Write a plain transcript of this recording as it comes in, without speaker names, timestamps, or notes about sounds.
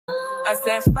I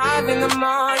said 5 in the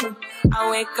morning. I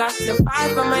wake up to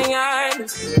 5 on my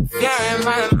yearnings. Fear in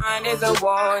my mind is a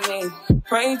warning.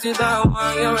 Pray to the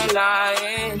one you're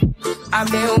relying. I've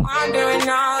been wandering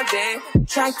all day.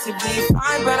 Tried to be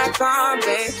fine, but I can't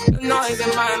be. The noise in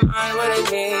my mind wouldn't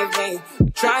leave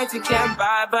me. Try to get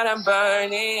by, but I'm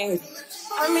burning.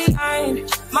 I'm behind,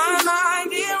 my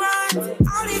mind it runs.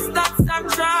 All these thoughts are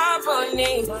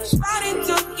troubling. Starting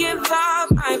to give up,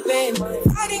 I've been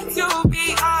fighting to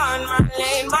be on my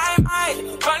lane. My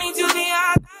mind running to the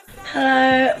other.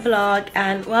 Hello vlog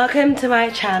and welcome to my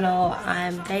channel.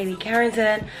 I'm baby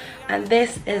Carrington and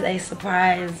this is a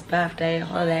surprise birthday,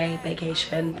 holiday,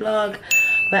 vacation vlog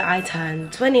where I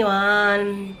turned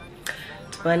 21.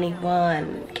 Can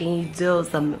you do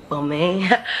something for me?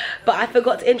 But I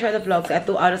forgot to intro the vlog, so I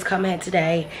thought I'll just come here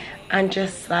today and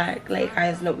just like let you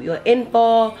guys know what you're in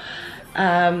for.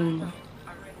 I'm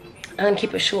gonna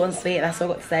keep it short and sweet, that's all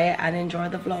I've got to say, and enjoy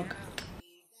the vlog.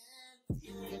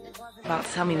 About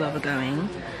to tell me where we're going.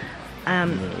 No,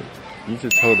 you need to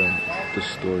tell them the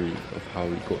story of how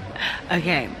we got here.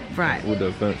 Okay, right. All the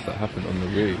events that happened on the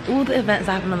way. All the events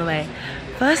that happened on the way.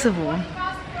 First of all,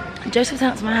 Joseph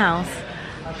turned up to my house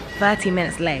 30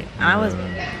 minutes late. And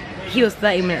he was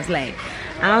 30 minutes late.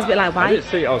 And I was a bit like, why? I didn't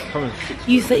say I was coming at 6:40.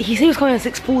 He said he was coming at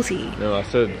 6:40. No, I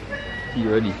said, be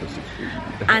ready for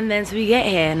 6:40. And then so we get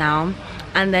here now.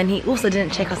 And then he also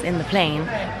didn't check us in the plane.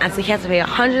 And so he had to pay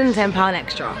 £110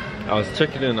 extra. I was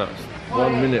checking in at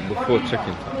 1 minute before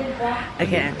check-in time.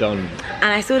 Okay. Done. And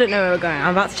I still didn't know where we were going.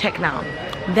 I'm about to check now.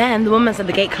 Then the woman said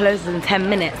the gate closes in 10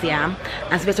 minutes, yeah?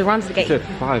 And so we had to run to the gate. He said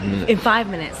 5 minutes. In 5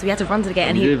 minutes. So we had to run to the gate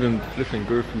and he didn't even flip and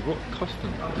go through what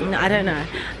custom? No, I don't know.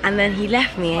 And then he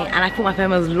left me and I thought my phone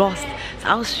was lost. So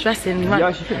I was stressing. Yeah,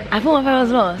 actually did. I thought my phone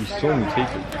was lost. You saw me take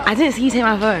it. I didn't see you take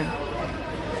my phone.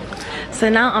 So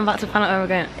now I'm about to find out where we're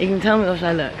going. You can tell me, or should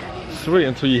I look? Just wait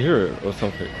until you hear it or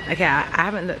something. Okay, I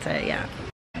haven't looked at it yet.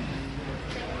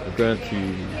 We're going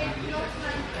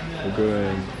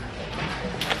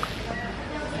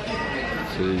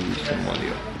to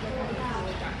Somalia.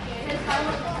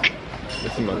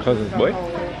 This is my cousin's boy.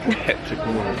 Hectic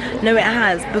morning. No, it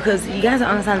has, because you guys don't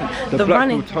understand the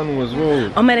running. Blackwell Tunnel as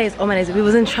well. Omedes. We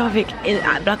was in traffic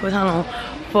at Blackwell Tunnel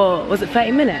for, was it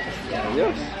 30 minutes?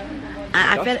 Yes.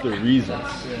 That's the reason.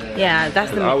 Yeah,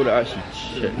 that's the. I would actually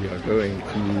check. We are going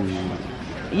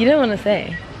to. You don't want to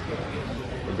say.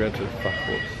 We're going to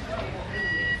Fakos.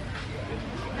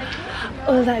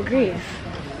 Oh, is that Greece?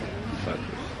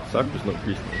 Cyprus, not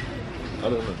Greece. I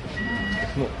don't know.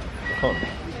 It's not. I can't.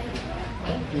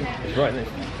 It's right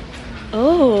next to you.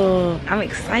 Oh, I'm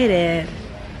excited.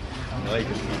 Now you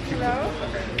can see.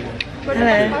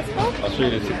 Hello. I'll show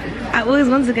you the ticket. I always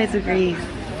wanted to go to Greece.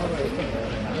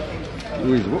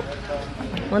 Always what?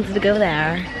 Wanted to go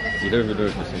there. You don't even know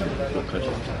if it's in what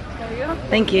country.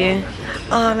 Thank you.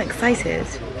 Oh, I'm excited.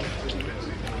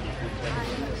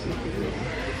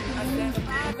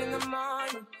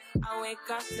 I wake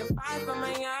up to 5 on my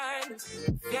yearnings.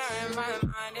 Fear in my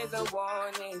mind is a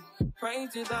warning. Pray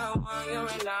to the one you're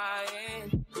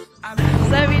relying.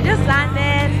 So we just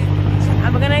landed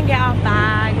and we're gonna get our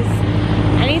bags.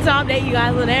 I need to update you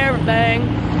guys on everything.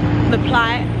 The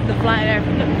flight and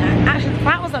everything. Actually, the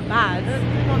flight wasn't bad.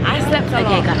 I slept a lot.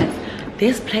 Okay guys,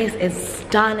 this place is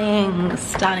stunning.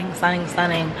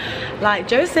 Like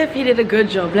Joseph, he did a good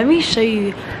job. Let me show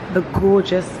you the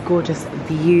gorgeous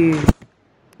view.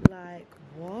 Like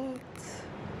what?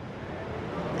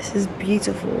 This is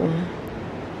beautiful.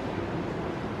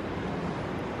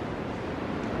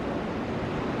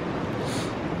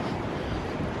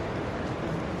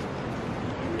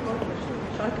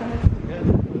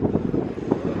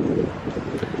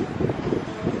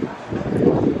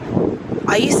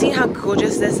 Are you seeing how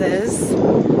gorgeous this is?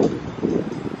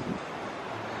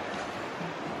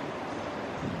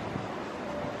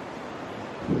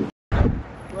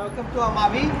 Welcome to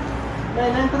Amavi.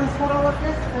 Main entrance for our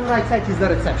guests and right side is the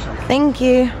reception. Thank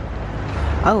you.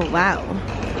 Oh wow.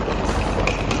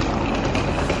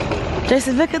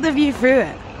 Joseph, look at the view through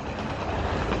it.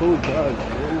 Oh God.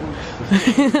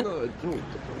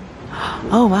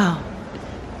 Oh wow.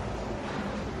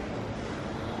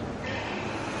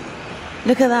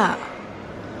 Look at that.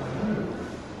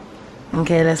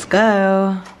 Okay, let's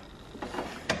go.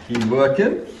 Keep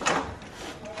working.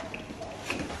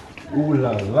 Ooh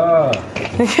la la.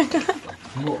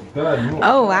 Not bad.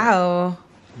 Oh wow.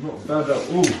 Not bad at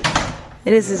all.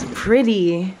 This is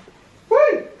pretty.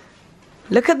 Wait.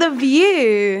 Look at the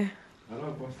view.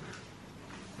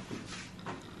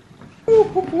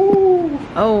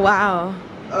 Oh wow.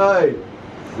 Hey.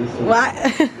 What?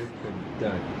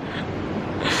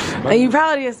 Are you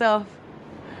proud of yourself?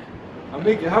 I'll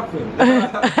make it happen.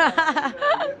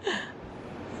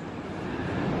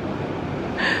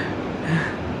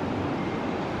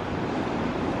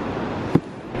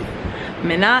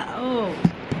 Minna, oh,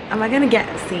 am I gonna get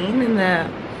seen in the?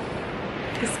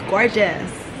 It's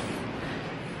gorgeous.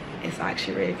 It's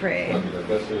actually really pretty. I've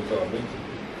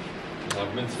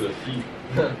been to a few.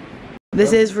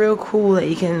 This is real cool that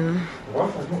you can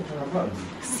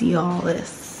see all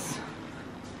this.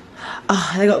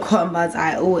 Oh, they got cotton buds.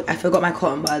 I forgot my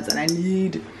cotton buds and I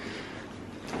need.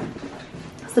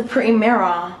 It's a pretty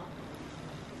mirror.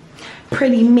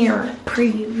 Pretty mirror.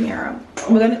 Pretty mirror.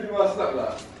 We're gonna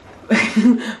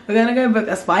go book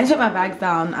a spa. I took my bags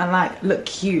down and like look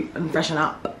cute and freshen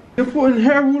up. You're putting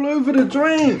hair all over the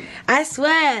drink. I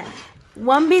swear.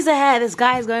 One piece of hair, this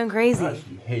guy is going crazy. I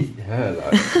actually hate hair,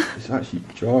 like, it's actually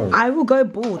jarring. I will go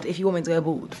bald if you want me to go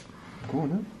bald. Go on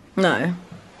then. No.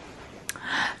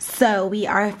 So we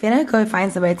are finna go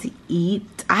find somewhere to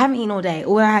eat. I haven't eaten all day.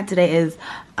 All I had today is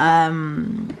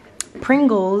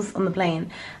Pringles on the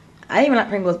plane. I didn't even like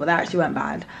Pringles, but they actually weren't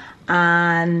bad.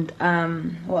 And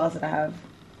what else did I have?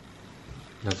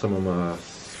 That's some of my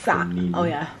panini. Oh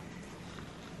yeah.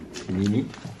 Panini.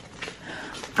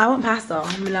 I want pasta,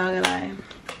 I'm not gonna lie.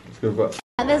 Let's go back.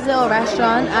 At this little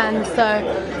restaurant, and so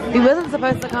we wasn't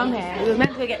supposed to come here. We were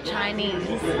meant to go get Chinese.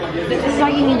 This is why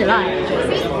you need a light.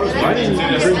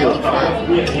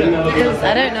 Because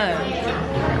I don't know.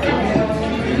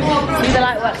 The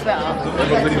light works better.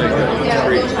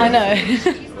 I know.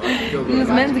 We was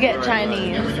meant to get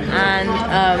Chinese and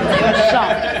it was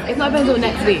shut. It's not open until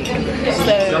next week.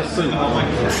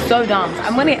 So dumb.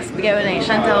 I'm gonna get spaghetti bolognese.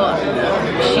 Chantel,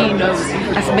 she knows.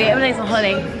 A spaghetti bolognese on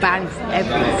holiday bangs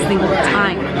every single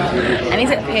time. I need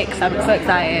to get pics. I'm so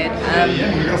excited.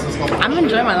 I'm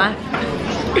enjoying my life.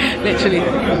 Literally.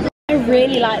 I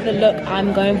really like the look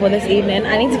I'm going for this evening.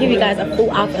 I need to give you guys a full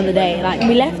outfit of the day. Like,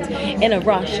 we left in a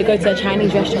rush to go to a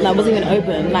Chinese restaurant that wasn't even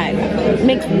open. Like, it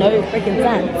makes no freaking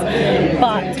sense.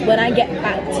 But when I get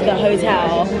back to the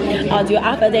hotel, I'll do an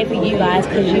outfit of the day for you guys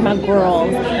because you're my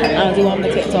girls. And I'll do one for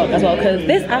TikTok as well because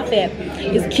this outfit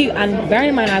is cute. And bearing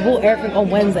in mind, I bought everything on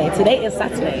Wednesday. Today is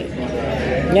Saturday.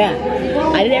 Yeah,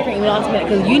 I did everything last minute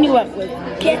because uni work was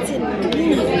getting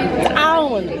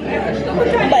down.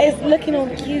 But it's looking all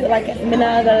cute, like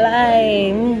Minaga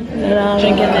Lime.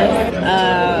 Drinking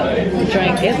this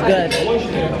drink, it's good.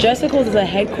 Just because it's a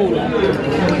head cooler.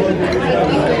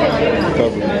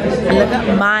 Look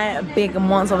at my big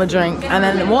monster of a drink. And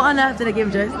then what on earth did they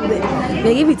give Joyce?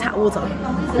 They give you tap water. I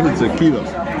think it's tequila.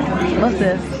 What's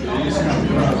this?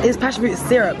 It's passion fruit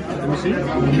syrup. Let me see.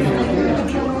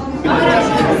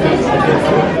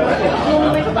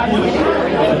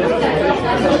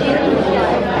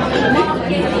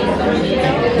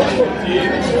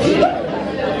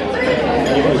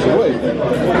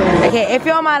 Okay, if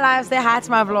you're on my live, say hi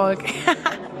to my vlog.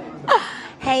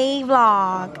 Hey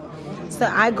vlog. So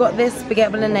I got this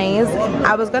spaghetti bolognese.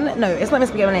 I was gonna, no, it's not my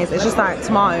spaghetti bolognese, it's just like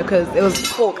tomato because it was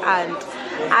pork, and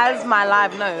as my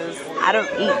live knows, I don't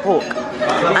eat pork.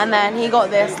 And then he got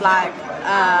this like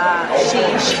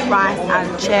cheese, rice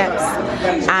and chips,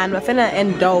 and we're finna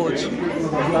indulge.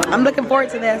 I'm looking forward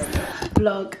to this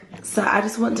vlog. So I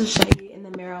just want to show you in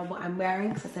the mirror what I'm wearing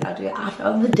because I said I'll do it outfit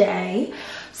of the day.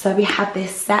 So we have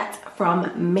this set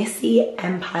from Missy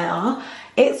Empire.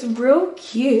 It's real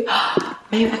cute.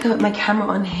 Maybe I can put my camera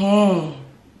on here.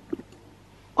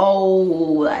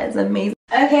 Oh, that is amazing.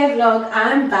 Okay vlog,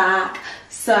 I'm back.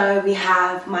 So we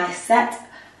have my set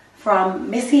from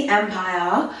Missy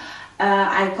Empire.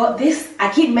 I got this,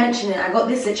 I keep mentioning it, I got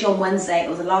this literally on Wednesday. It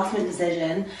was a last minute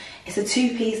decision. It's a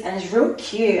two-piece and it's real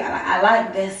cute. I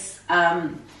like this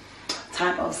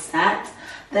type of set.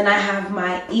 Then I have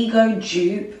my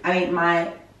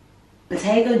my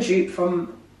Bottega dupe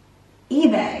from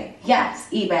eBay. Yes,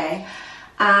 eBay.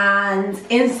 And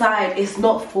inside it's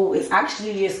not full, it's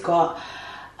actually just got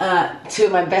two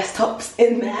of my best tops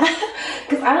in there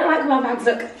because I don't like when my bags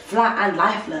look flat and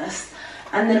lifeless.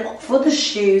 And then for the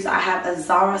shoes, I have a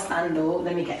Zara sandal.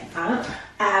 Let me get that.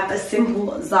 I have a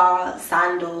simple Zara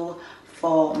sandal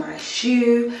for my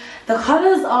shoe. The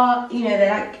colors are, you know,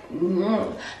 they're like,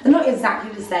 they're not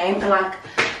exactly the same. And like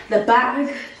the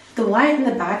bag, the white in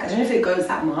the bag, I don't know if it goes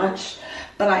that much,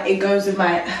 but like it goes with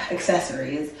my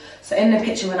accessories. So in the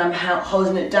picture when I'm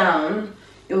holding it down,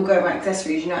 it will go with my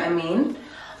accessories, you know what I mean?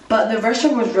 But the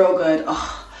restaurant was real good.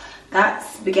 Oh, that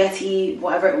spaghetti,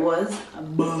 whatever it was,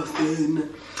 busting.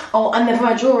 Oh, and then for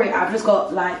my jewelry, I've just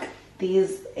got like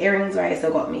these earrings, right?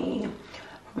 So got me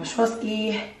from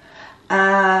Swarovski,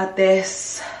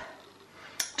 this,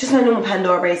 just my normal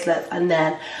Pandora bracelets, and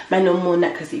then my normal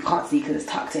necklace that you can't see because it's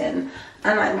tucked in.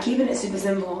 And like, I'm keeping it super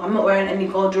simple. I'm not wearing any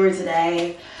gold jewelry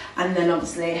today. And then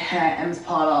obviously hair at M's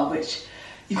Parlour, which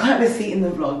you can't even see in the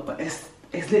vlog, but it's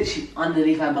literally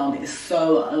underneath my bum. It's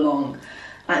so long.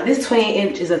 Like this 28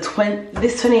 inch is this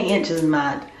 28 inch is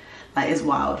mad. Like, it's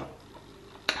wild.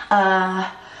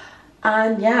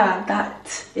 And yeah,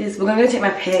 that is, we're gonna go take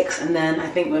my pics, and then I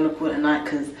think we're gonna call it a night,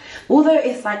 because although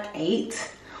it's like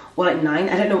 8 or like 9,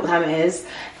 I don't know what time it is,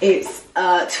 it's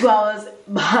 2 hours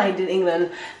behind in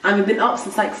England, and we've been up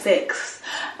since like 6.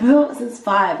 We've been up since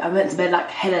 5. I went to bed like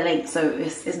hella late, so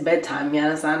it's bedtime, you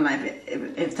understand? Like,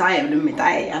 if tired, then me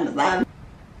tired, you understand?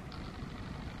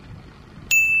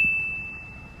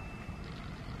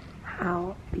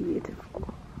 How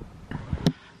beautiful.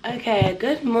 Okay,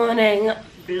 good morning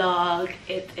vlog.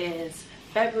 It is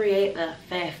February the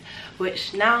 5th,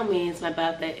 which now means my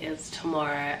birthday is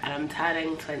tomorrow and I'm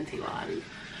turning 21.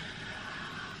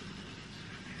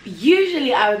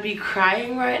 Usually I would be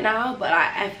crying right now, but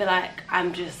I feel like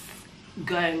I'm just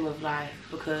going with life,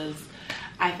 because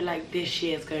I feel like this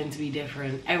year is going to be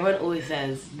different. Everyone always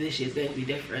says this year is going to be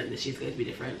different, this year is going to be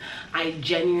different. I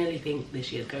genuinely think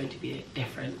this year is going to be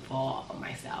different for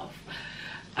myself.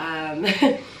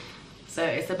 So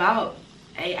it's about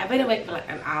 8. I've been awake for like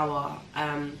an hour,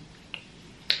 and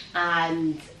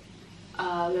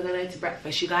we're gonna go to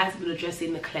breakfast. You guys would have just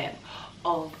seen the clip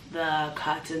of the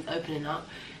curtains opening up.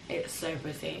 It's so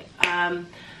pretty.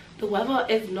 The weather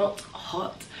is not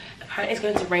hot. Apparently it's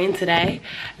going to rain today.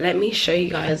 Let me show you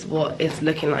guys what it's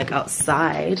looking like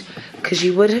outside, because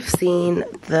you would have seen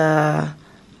the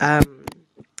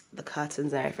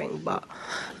curtains and everything, but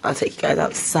I'll take you guys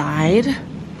outside.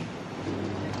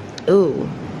 Ooh,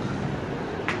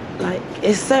 like,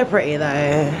 it's so pretty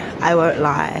though, I won't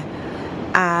lie.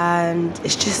 And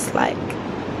it's just like,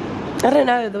 I don't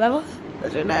know, the weather, I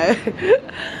don't know.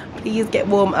 Please get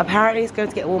warm. Apparently it's going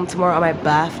to get warm tomorrow on my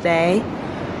birthday.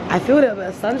 I feel a little bit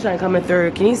of sunshine coming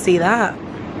through. Can you see that?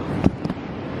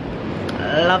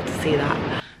 I love to see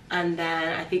that. And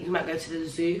then I think we might go to the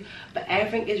zoo, but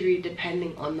everything is really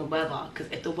depending on the weather,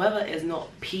 because if the weather is not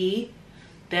P,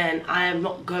 then I am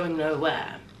not going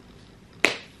nowhere.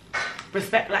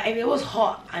 Respect, like if it was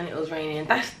hot and it was raining,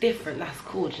 that's different, that's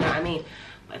cool, do you know what I mean?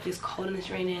 But if it's cold and it's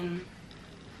raining,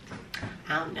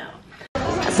 I don't know.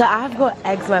 So I've got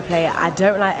eggs on my plate. I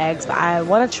don't like eggs, but I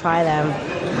want to try them.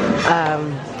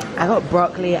 I got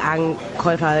broccoli and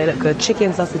cauliflower, they look good.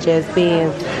 Chicken, sausages,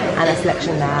 beans, and a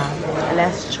selection there.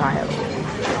 Let's try them.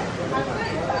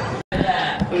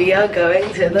 We are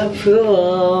going to the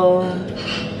pool.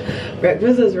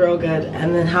 Breakfast was real good,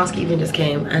 and then housekeeping just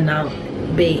came, and now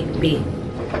B.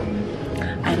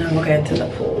 And now we're going to the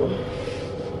pool.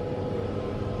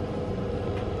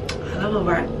 I love a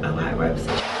white robe.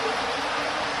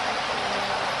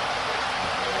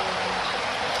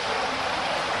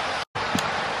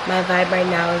 My vibe right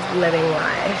now is living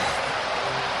life.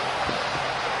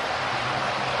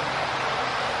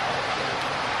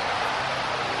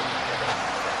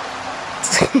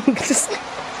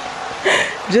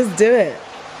 just do it.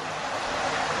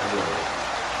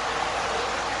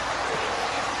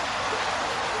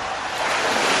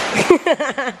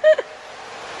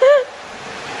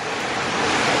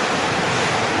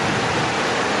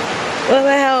 What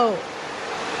the hell?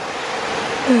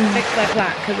 Fix my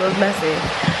plaque because it was messy.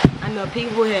 And the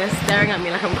people here staring at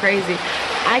me like I'm crazy.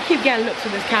 I keep getting looks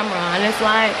with this camera, and it's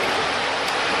like,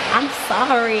 I'm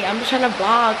sorry, I'm just trying to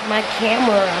vlog my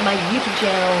camera on my YouTube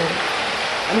channel.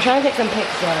 I'm trying to take some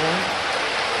pics though.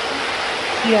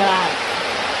 Yeah,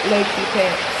 like low-key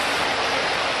pics.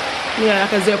 You know,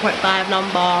 like a 0.5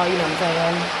 number, you know what I'm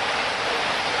saying?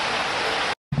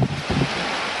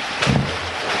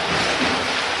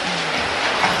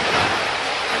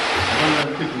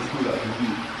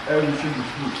 Every single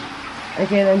school.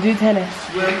 Okay, then do tennis.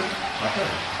 Swim. I can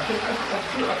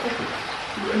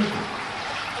do anything.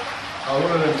 I'm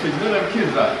one of them kids. You know them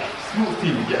kids like sports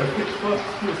team, you get a pitch first,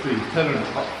 sports team, tell them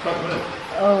up front with it.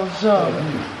 Oh, sure.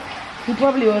 He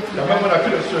probably was. I remember when I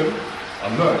couldn't swim, I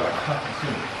learned I had to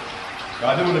swim.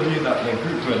 I didn't want to be in that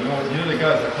group where you know the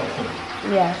guys that can't swim.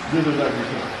 Yes. These are that group.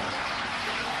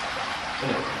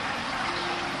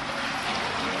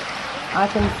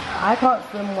 I can't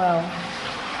swim well.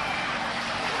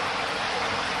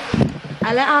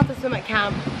 I learned how to swim at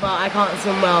camp, but I can't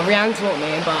swim well. Rianne taught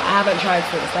me, but I haven't tried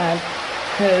since then,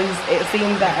 because it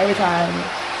seems that every time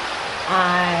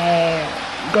I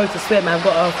go to swim, I've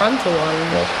got a frontal one.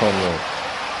 Yeah, come on.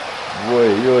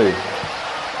 Boy,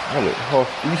 I look half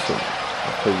decent,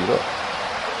 I'll tell you that.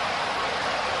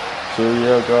 So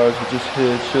yeah guys, we're just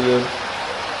here chilling,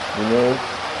 you know,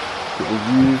 get the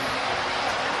view.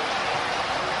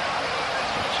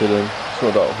 Chilling, it's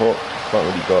not that hot. Can't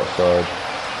really go outside.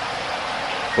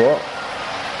 But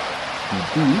you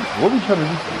do. What are we trying to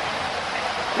do today?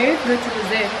 Maybe go to the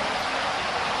zoo.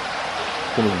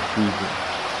 It's gonna be freezing.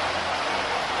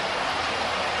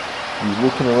 You're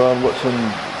walking around watching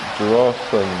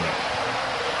giraffes and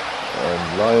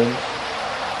lions.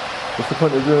 What's the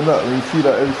point of doing that when you see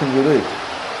that every single day?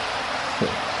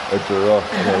 A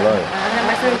giraffe and a lion. I have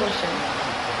my same question.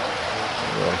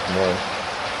 Yeah, that's nice.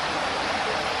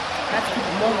 That's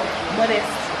more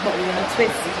modest, but we're gonna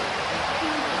twist.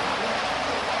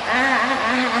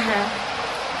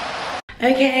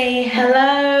 Okay,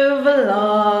 hello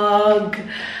vlog.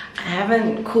 I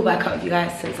haven't called back up with you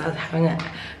guys since I was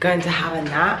going to have a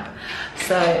nap.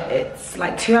 So it's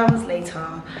like 2 hours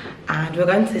later and we're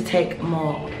going to take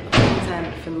more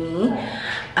content for me.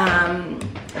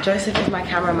 Joseph is my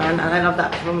cameraman and I love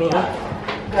that for me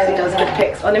because he does good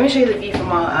pics. Oh, let me show you the view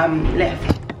from our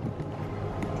lift.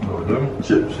 Oh, them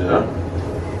chips, yeah?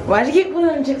 Why do you keep calling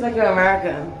them chips like you're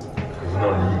American? Because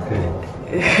not in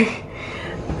the UK.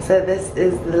 So this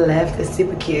is the lift, it's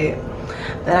super cute.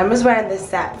 Then I'm just wearing this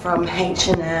set from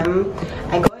H&M.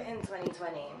 I got it in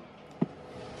 2020.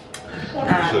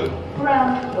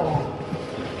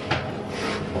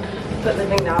 Put the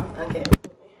thing down, okay.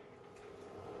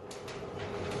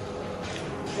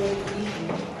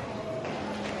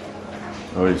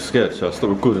 Oh, you're scared, so I'll stop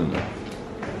recording now.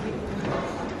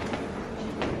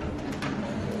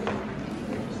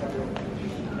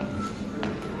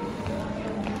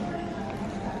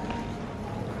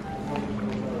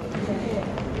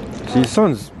 See, it's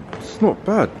not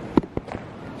bad.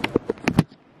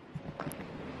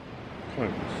 Can't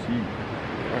even see.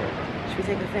 Should we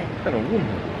take the thing? Kind of warm.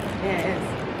 Yeah, it is.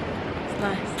 It's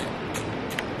nice.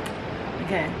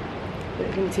 Okay. But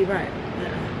it's gonna be too bright.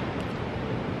 Yeah.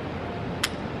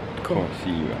 Cool. Can't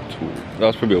see you at all.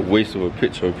 That's probably a waste of a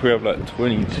picture. We probably have like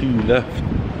 22 left.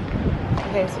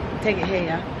 Okay, so take it here,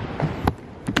 yeah?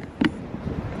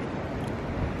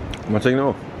 Am I taking it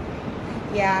off?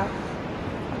 Yeah.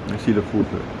 I see the full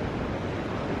bit.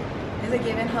 Is it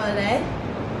giving holiday?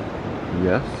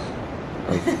 Yes.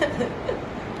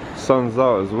 Sun's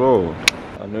out as well.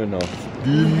 I know now.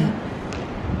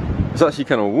 It's actually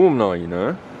kind of warm now, you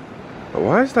know. But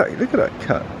why is that? Look at that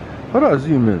cat. How do I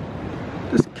zoom in?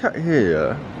 This cat here,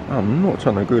 yeah, I'm not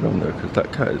trying to go down there because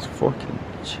that cat is fucking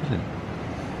chilling.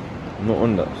 I'm not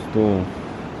on that store.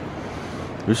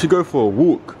 We should go for a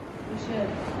walk. We should.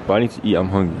 But I need to eat. I'm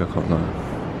hungry. I can't lie.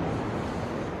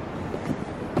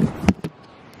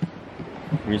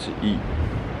 We need to eat.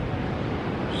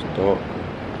 Stop.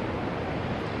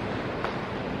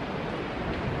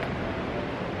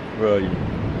 Where are you?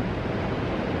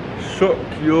 Shock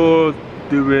you're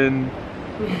doing,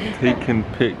 taking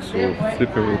pics or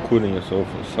flipping recording yourself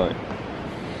or something.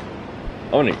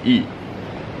 I want to eat.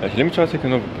 Actually, let me try to take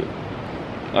another pic.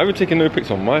 I haven't taken no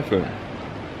pics on my phone.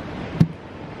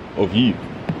 Of you.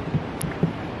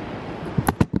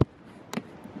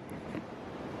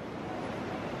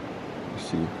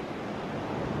 See,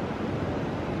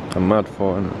 I'm mad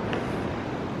far, innit?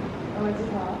 Oh, it's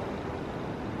far.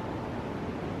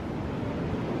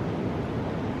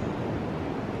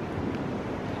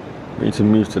 We need to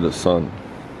move to the sun.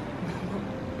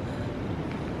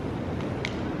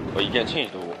 Oh, you getting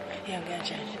changed or what? Yeah, I'm gonna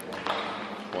change.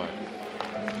 Why?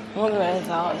 I'm not gonna wear this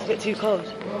out, it's a bit too cold.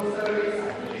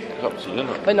 It's up to you,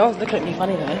 innit? But no one's looking at me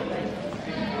funny though.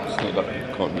 It's not that,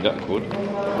 it can't be that cold. It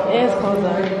is cold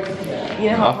though. You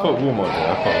know I how felt warm out there,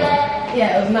 I can't lie.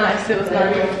 Yeah, it was nice, it was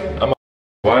nice.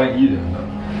 Why didn't you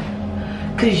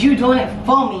then? Cause you doing it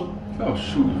for me. Oh,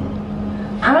 shoot,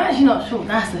 man. I'm actually not sure,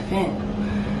 that's the thing.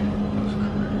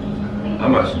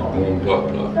 I'm actually warmed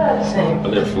up, like. Same. I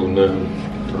didn't feel no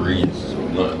breeze or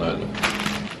nothing like that.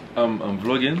 I'm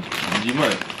vlogging. Do you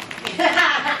mind?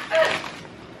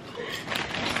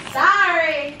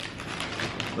 Sorry.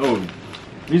 Oh,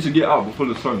 you need to get out before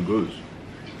the sun goes.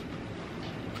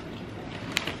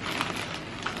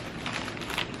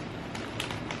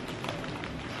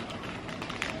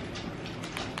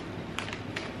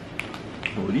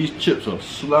 Oh, these chips are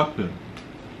slapping.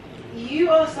 You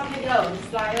are something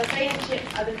else. Like you're saying shit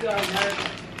as if you're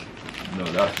American. No,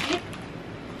 that's...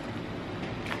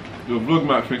 Your vlog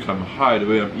might think I'm high the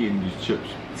way I'm eating these chips.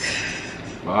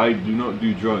 But I do not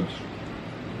do drugs.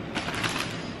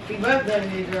 We both don't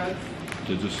do drugs.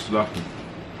 They're just slapping.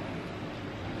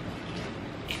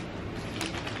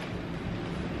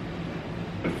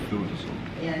 I feel this one.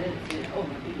 Yeah, I didn't do it. Oh,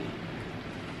 baby.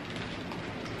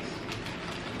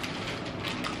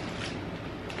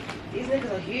 These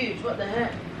niggas are huge, what the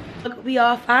heck? Look, we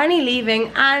are finally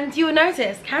leaving and you will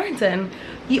notice, Carrington,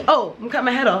 I'm cutting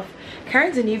my head off.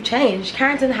 Carrington, you've changed.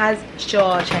 Carrington has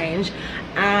sure changed,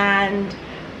 and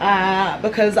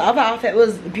because the other outfit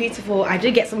was beautiful, I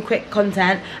did get some quick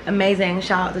content, amazing,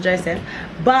 shout out to Joseph,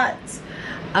 but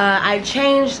I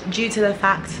changed due to the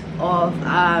fact of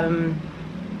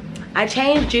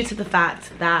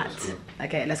that,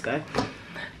 okay, let's go.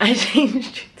 I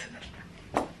changed due to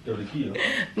You have the key,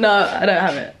 no, I don't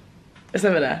have it. It's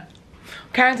over there.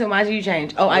 Carrington, why did you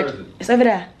change? Oh, it's over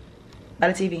there by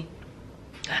the TV.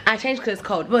 I changed because it's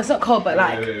cold. Well, it's not cold, but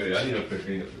like. Wait, I need a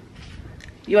fish.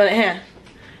 You want it here?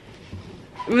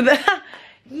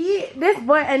 Yeah, this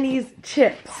boy and these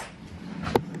chips.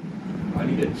 I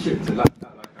need a chip to like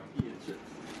that, like I'm eating chips.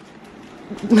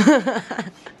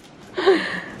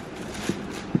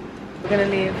 We're gonna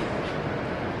leave.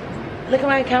 Look at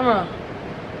my camera.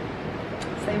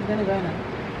 Say we're gonna go now.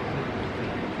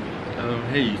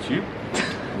 Hey YouTube,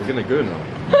 we're gonna go now.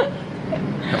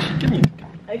 Give me.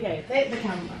 Okay, take the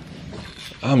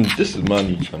camera. This is my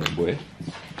new channel, boy.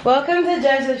 Welcome to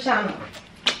Joseph's channel.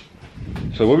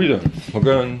 So what are we doing? We're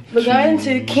going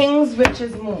to King's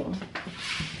Richards Mall.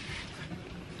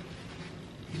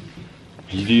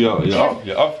 You do your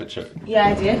outfit check? Yeah,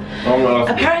 I did.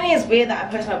 Apparently it's weird that I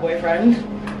post my boyfriend.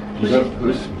 You don't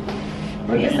post?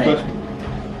 When Yes, did you post?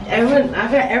 I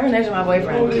feel like everyone knows my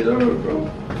boyfriend. Bro.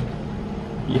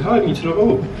 You hide me to the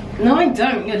road. No, I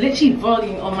don't. You're literally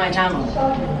vlogging on my channel.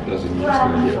 Doesn't mean it's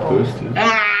gonna get posted.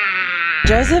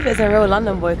 Joseph is a real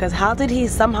London boy, because how did he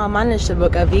somehow manage to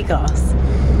book a V class?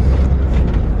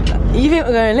 You think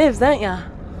we're going to live, don't ya?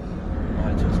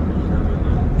 I just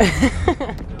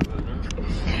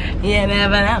Yeah,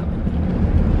 never know.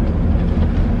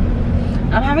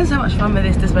 I'm having so much fun with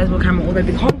this disposable camera, although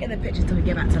we can't get the pictures till we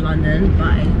get back to London,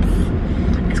 but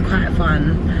it's quite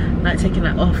fun, like taking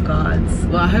like off guards.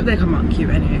 Well, I hope they come out cute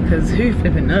anyway, because who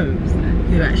flipping knows?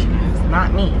 Who actually knows?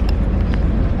 Not me.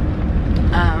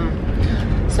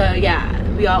 So yeah,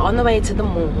 we are on the way to the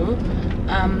mall.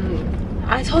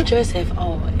 I told Joseph,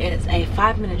 oh, it's a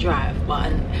 5-minute drive,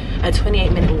 but a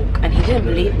 28-minute walk, and he didn't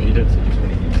believe me. You didn't say 20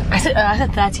 minutes. I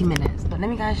said 30 minutes, but let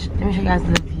me show you guys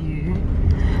the view.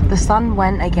 The sun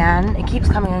went again. It keeps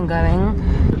coming and going.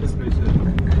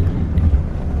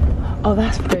 Oh,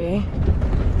 that's pretty.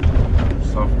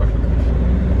 South Africa.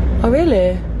 Oh,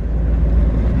 really?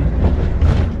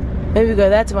 Maybe we go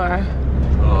there tomorrow.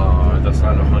 Oh, that's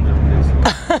like 100 minutes.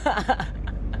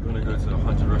 We're gonna go to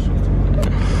 100 restaurants tomorrow.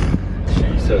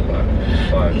 You said like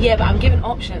 5. Yeah, but I'm giving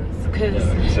options because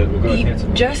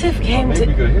Joseph came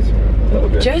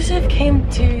Joseph came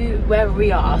to where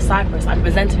we are, Cyprus, and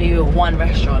presented me with one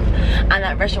restaurant, and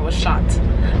that restaurant was shut.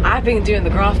 I've been doing the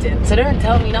grafting, so don't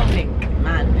tell me nothing,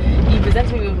 man. You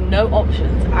presented me with no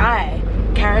options. I,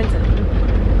 Carrington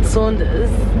Saunders,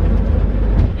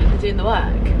 is doing the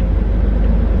work.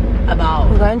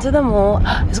 We're going to the mall.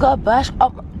 It's got a Birch,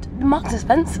 Marks and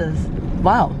Spencer's.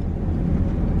 Wow.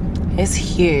 It's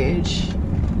huge.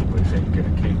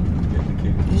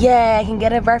 Yeah, I can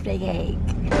get a birthday cake.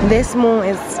 This mall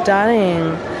is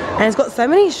stunning. And it's got so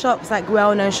many shops, like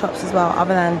well-known shops as well,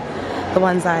 other than the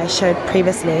ones I showed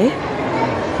previously.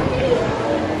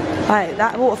 Like,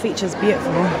 that water feature is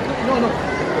beautiful.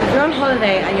 If you're on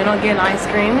holiday and you're not getting ice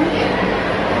cream,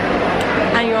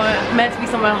 and you're meant to be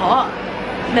somewhere hot,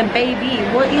 then baby,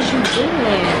 what is you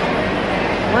doing?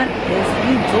 What is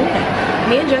you doing?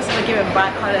 Me and Joseph are giving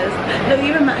bright colours. Look,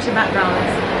 even match the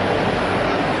backgrounds.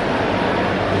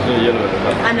 There's no yellow at the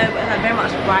back. I know, but it's like very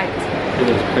much bright.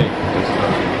 It is pink.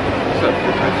 It's like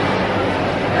big ice cream.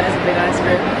 That is a big ice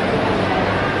cream.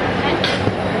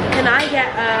 Can I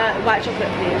get white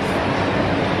chocolate, please?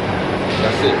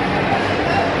 That's it.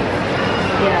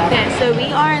 Yeah. Okay, so we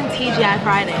are in TGI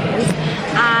Fridays,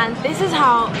 and this is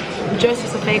how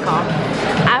Joseph's a faker.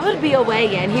 I would be away,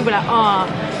 yeah, and he'd be like, oh,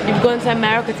 you've gone to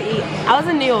America to eat. I was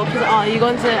in New York, he's like, oh, you've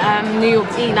gone to New York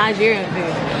to eat Nigerian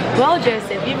food. Well,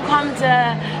 Joseph, you've come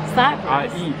to Cyprus I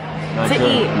eat to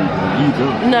eat. You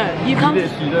don't. No, you come to,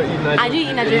 You don't eat Nigerian I do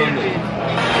eat Nigerian food.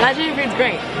 Nigerian food's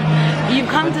great. You've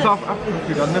come to South African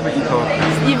food, I've never eaten South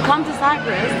African. You've come to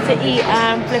Cyprus to eat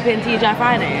flipping TGI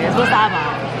Fridays. What's that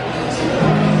about?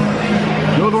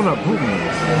 You're the one that put me.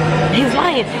 He's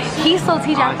lying. He saw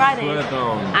TGI Fridays. Swear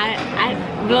down.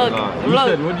 Vlog. You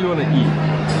said, what do you want to eat?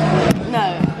 No,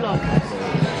 vlog.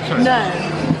 No.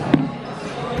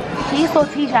 He saw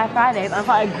TGI Fridays and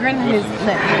started grinning his.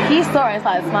 No, he saw it and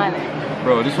started smiling.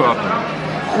 Bro, this is what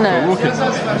happened. No. We're walking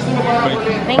now.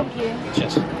 Thank you.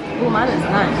 Cheers. Oh, man, it's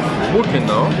nice. We're walking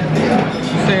now.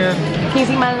 She's saying, Can you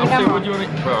see man in the I'm saying, camera? what do you want to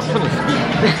eat? Bro, I'm trying to speak.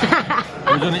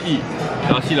 What do you want to eat? I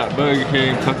see like Burger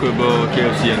King, Taco Bell,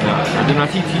 KFC and that. And then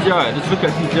I see TGI, I just look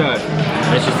at TGI.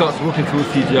 And she starts walking towards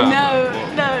TGI. No,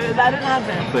 no, that didn't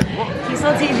happen. He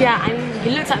saw TGI and he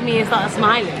looked at me and started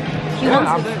smiling.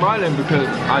 I'm smiling because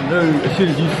I know as soon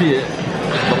as you see it,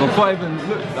 but before I even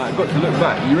got to look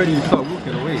back, you already start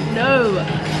walking away. No.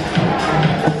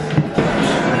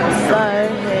 So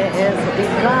here is what we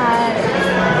got.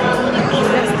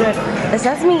 That's good. The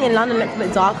sesame in London looks a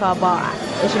bit darker, but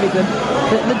it should be good.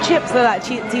 The chips are like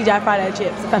TGI Friday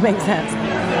chips, if that makes sense.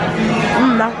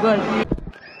 That's good.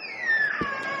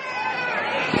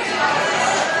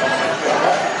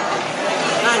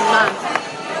 Nice.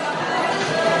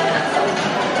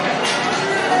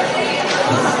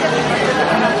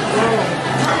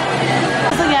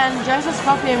 Once again, Joseph's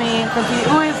copying me because he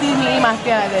always sees me eat my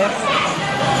food like this.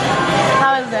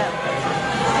 How is it?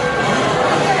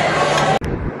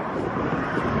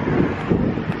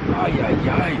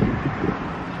 Ay.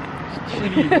 It's chilly,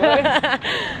 boy.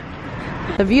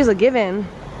 The views are given.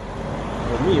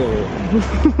 For me or?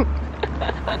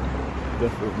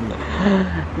 Definitely.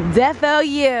 Defo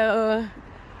you.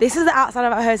 This is the outside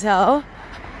of our hotel.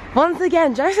 Once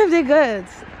again, Joseph did good.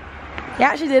 He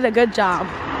actually did a good job.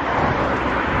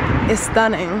 It's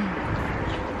stunning.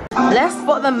 Let's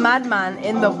spot the madman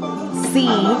in the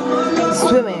sea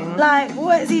swimming. Like,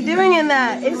 what is he doing in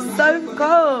there? It's so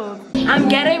cold. I'm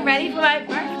getting ready for my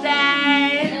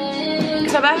birthday.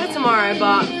 It's my birthday tomorrow,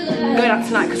 but I'm going out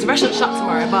tonight because the restaurant's shut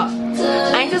tomorrow, but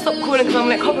I need to stop calling because I'm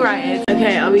like copyrighted.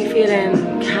 Okay, are we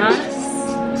feeling Cass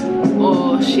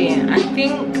or Shein? I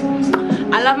think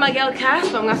I love my girl Cass,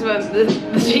 but I'm gonna have to put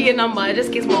the Shein number. It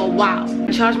just gives more wow.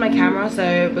 I charged my camera,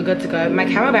 so we're good to go. My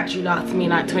camera battery lasts me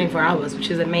like 24 hours, which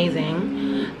is amazing.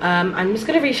 I'm just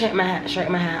gonna straighten my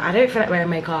hair. I don't feel like wearing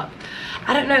makeup.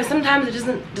 I don't know, sometimes it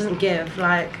doesn't give.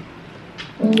 Like,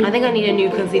 I think I need a new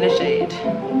concealer shade.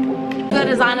 Good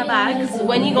designer bags.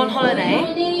 When you go on holiday,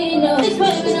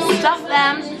 stuff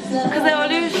them because they will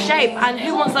lose shape. And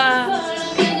who wants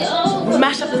a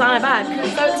mashed up designer bag?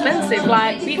 It's so expensive.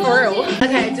 Like, be for real.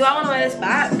 Okay, do I want to wear this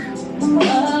back?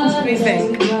 What do you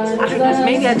think? I don't know.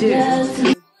 Maybe I do.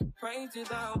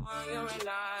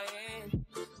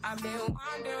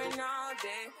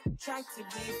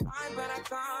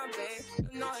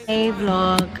 Hey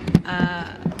vlog,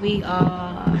 we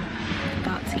are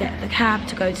about to get the cab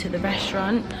to go to the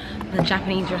restaurant, the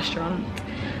Japanese restaurant.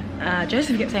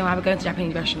 Joseph kept saying, well, we're going to a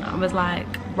Japanese restaurant. I was like,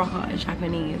 rocker is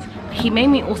Japanese. He made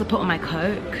me also put on my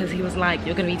coat because he was like,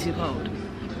 you're gonna be too cold.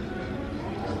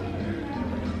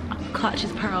 Clutch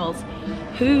his pearls.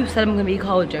 Who said I'm gonna be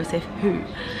cold, Joseph? Who?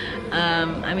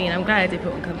 I mean, I'm glad I did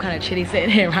put on, I'm kind of chilly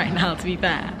sitting here right now, to be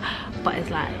fair. But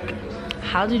it's like,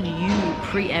 how did you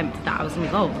preempt that I was gonna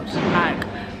be cold? Like,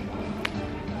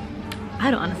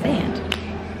 I don't understand.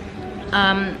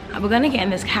 We're gonna get in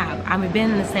this cab, and we've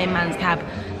been in the same man's cab.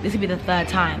 This will be the third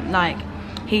time. Like,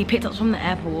 he picked us from the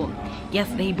airport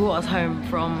yesterday. He brought us home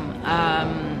from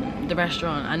the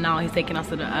restaurant, and now he's taking us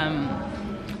to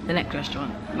the next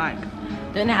restaurant. Like,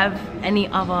 don't have any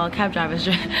other cab drivers.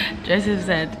 Joseph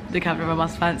said the cab driver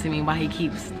must fancy me, why he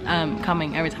keeps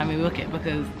coming every time we book it,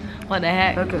 because what the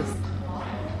heck?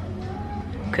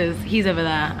 Because he's over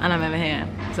there and I'm over here,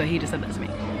 so he just said that to me.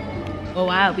 Oh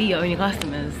wow, we are only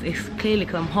customers. It's clearly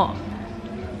because I'm hot.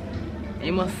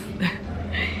 It must.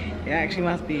 It actually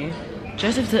must be.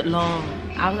 Joseph took long.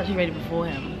 I was actually ready before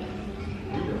him.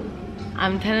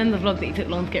 I'm telling the vlog that he took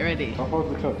long to get ready. How far's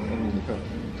the cup?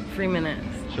 3 minutes.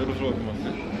 Show the vlog my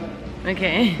fit.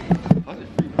 Okay. How's it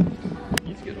 3 minutes? You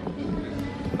need to get on.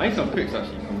 I need some pics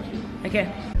actually. Okay.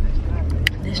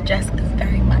 This dress is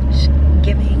very much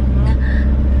giving.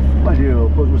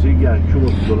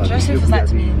 Joseph was like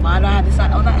to me, why do I have this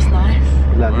light? Oh, that's nice.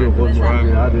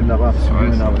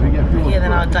 Yeah,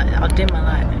 then I'll dim my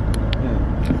light.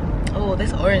 Oh,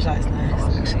 this orange light's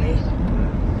nice, actually.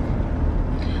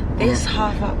 This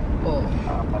half up, or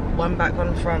one back,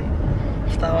 one front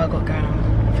style I got going on.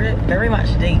 Very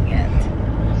much digging it.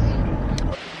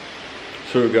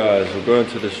 So guys, we're going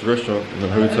to this restaurant in a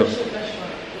hotel.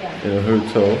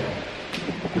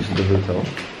 This is the hotel.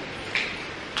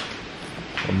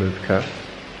 I'm with Cass.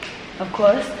 Of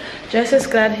course. Joseph's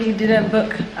glad he didn't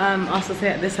book us to stay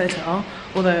at this hotel,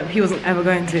 although he wasn't ever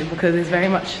going to, because it's very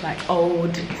much like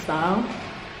old style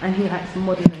and he likes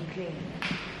modern and clean.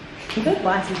 He could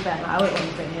buy some fair, like, I wouldn't want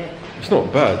to stay here. It's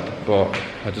not bad, but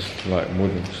I just like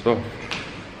modern stuff.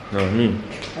 You know what I mean?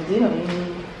 I do know what you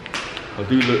mean. I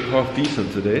do look half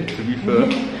decent today, to be fair.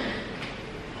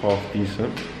 Half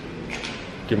decent.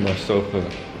 Give myself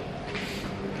a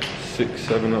 6,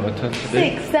 7 out of 10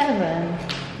 today. 6, 7?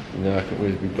 Yeah, I can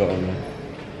always be better, man.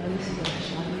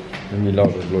 Let me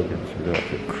love the vlogging so that I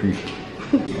could creep.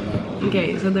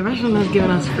 Okay, so the restaurant has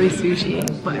given us free sushi,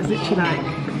 but it's literally like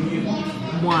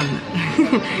one.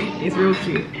 It's real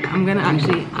cute. I'm gonna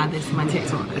actually add this to my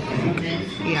TikTok, I think.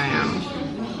 Yeah, I am.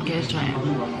 Okay, let's try it.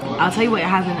 I'll tell you what it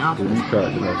has in it after. You try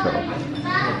it, I'll try it.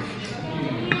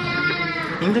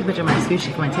 I'm gonna take a picture of my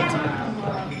sushi for my TikTok.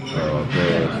 Oh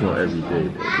man, it's not every day.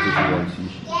 This is one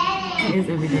sushi. It is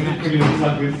every day actually.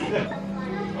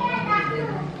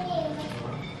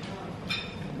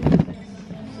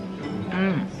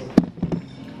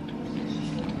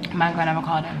 Mango and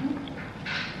avocado.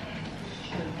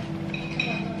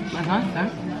 That's nice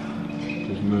though.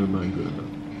 There's no mango.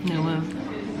 No way.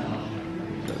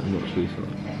 I'm not sweet on.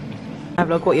 Have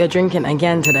a look what you're drinking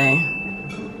again today.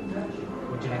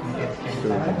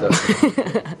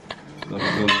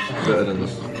 Better than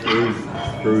this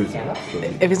frozen.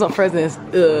 If it's not frozen, it's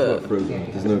Not frozen.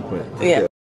 There's no point. yeah.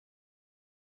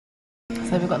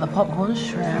 So we've got the popcorn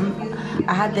shrimp.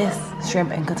 I had this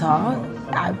shrimp in Qatar.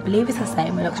 I believe it's the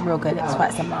same. It looks real good. It's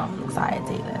quite similar. I'm excited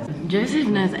to eat this. Joseph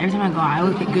knows every time I go, I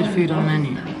always pick good food on the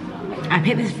menu. I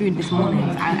picked this food this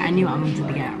morning. So I knew what I wanted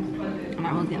to get. And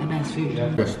I will get the best food.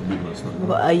 We've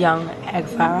got a young egg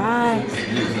fried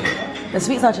rice. The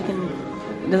sweet sour chicken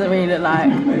doesn't really look like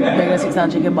regular sweet sour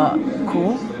chicken, but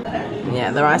cool.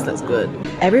 Yeah, the rice looks good.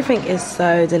 Everything is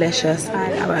so delicious,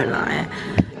 I won't lie.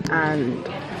 And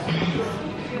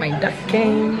my duck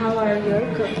game. How are your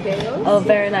cocktails? Oh,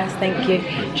 very nice, thank you. Do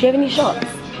you have any shots?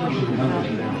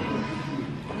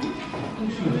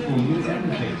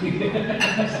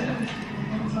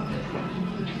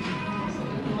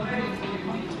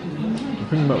 The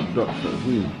thing about ducks that's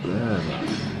really bland.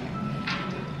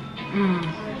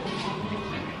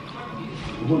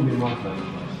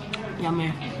 Yummy.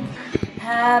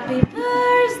 Happy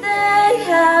birthday,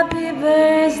 happy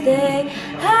birthday,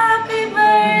 happy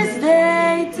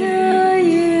birthday to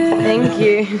you. Thank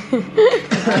you.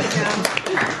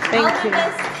 Thank All the you.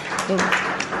 best.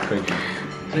 Thank you.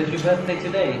 Is it your birthday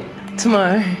today?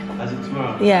 Tomorrow. Is it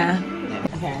tomorrow? Yeah.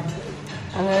 Okay.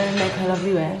 I'm gonna make a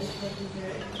lovely wish.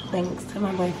 Thanks to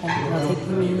my boyfriend for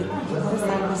taking me to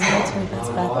Cyprus for my 21st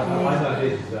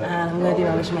birthday. And I'm gonna do my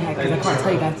wish in my head because I can't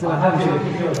tell you guys because I'm hungry.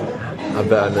 I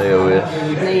bet I know your wish.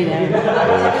 No, you don't. Your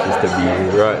wish is to be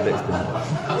right next to me.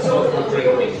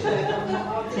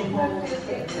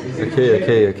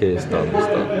 Okay, it's done.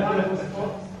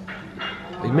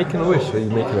 Are you making a wish or are you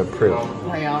making a prayer?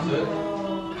 Prayer.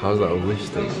 How's that a wish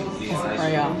thing? It's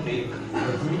prayer.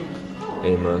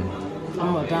 Amen.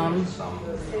 I'm not done.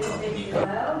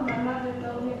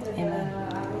 Amen.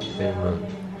 Amen.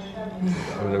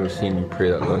 I've never seen you pray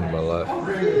that long in my life.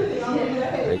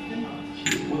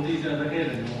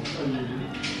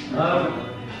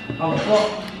 I've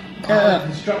got a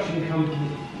construction company.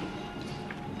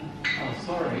 Oh,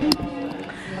 sorry.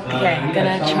 Okay, I'm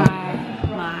gonna try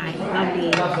my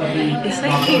lovely. It's so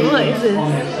cute. What is this?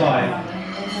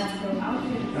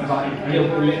 Like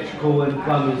electrical and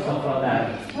plumbing and stuff like that.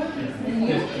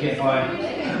 Just to get by.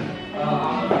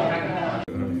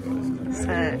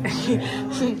 So,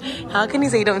 how can you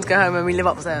say you don't want to go home when we live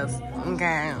upstairs?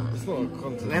 Okay,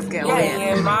 let's get on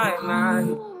it.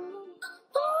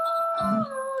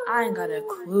 I ain't got a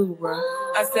clue, bro.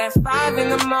 I said 5 in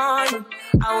the morning.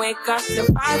 I wake up to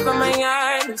 5 of my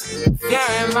yearnings. Fear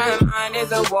in my mind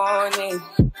is a warning.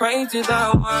 Pray to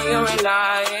the one you're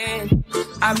relying.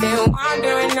 I've been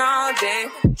wandering all day.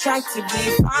 Tried to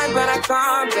be fine, but I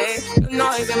can't be. The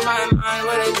noise in my mind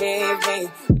wouldn't leave me.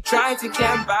 Tried to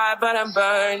get by, but I'm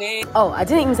burning. Oh, I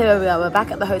didn't even say where we are. We're back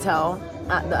at the hotel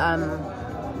at the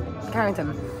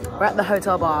Carrington. We're at the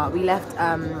hotel bar. We left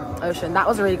Ocean. That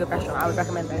was a really good restaurant. I would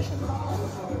recommend Ocean.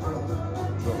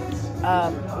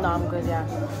 No, I'm good, yeah.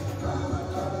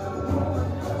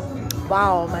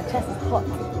 Wow, my chest is hot.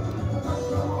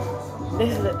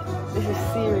 This is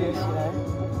serious, you know.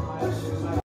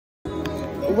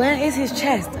 Where is his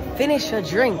chest? Finish your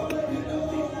drink.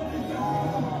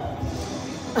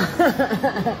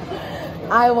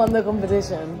 I won the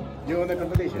competition. You won the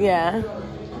competition? Yeah.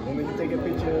 Want me to take a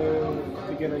picture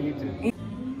to get on YouTube?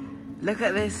 Look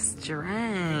at this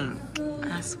drink.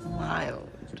 That's wild.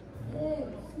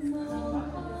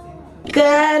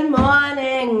 Good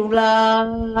morning,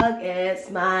 vlog. It's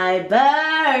my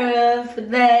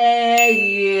birthday.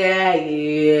 Yeah.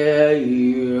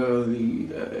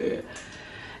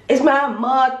 It's my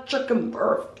motherfucking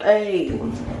birthday.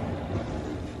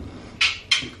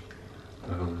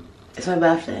 It's my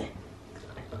birthday.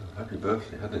 Happy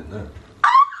birthday, I didn't know.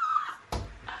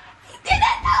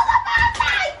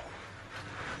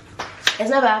 It's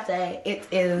my birthday. It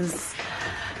is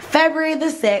February the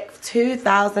 6th,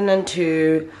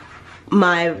 2002.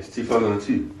 It's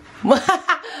 2002.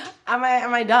 Am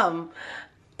I dumb?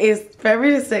 It's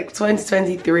February 6th,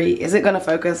 2023. Is it gonna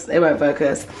focus? It won't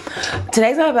focus.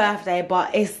 Today's my birthday,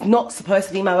 but it's not supposed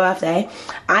to be my birthday.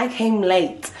 I came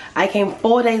late. I came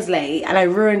 4 days late and I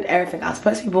ruined everything. I was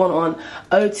supposed to be born on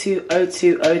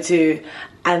 02/02/02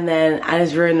 and then I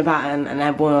just ruined the pattern and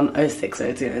I born on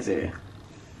 06/02/02.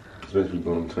 Supposed to be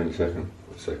born on the 22nd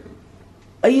or 2nd.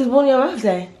 Oh, you was born on your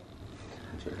birthday?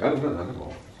 I don't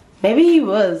know. Maybe he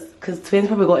was, because twins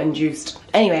probably got induced.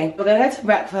 Anyway, we're gonna go to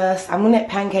breakfast. I'm gonna get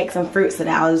pancakes and fruits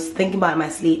today. I was thinking about it in my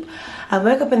sleep. I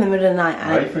woke up in the middle of the night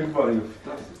and Why do you think about your...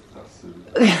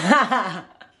 That's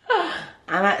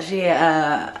I'm actually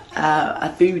a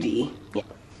foodie. Yeah.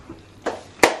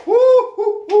 Woo,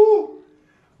 woo, woo.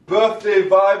 Birthday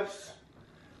vibes.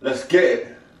 Let's get it.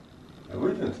 What are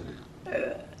we doing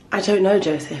today? I don't know,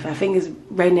 Joseph. I think it's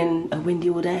raining and windy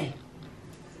all day.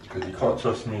 Because you can't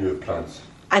trust me with plans.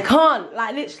 I can't,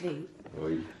 like literally.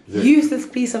 Well, Useless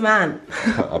piece of man.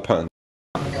 I plan.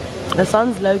 The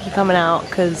sun's low-key coming out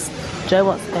because Joe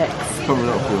wants sticks. Coming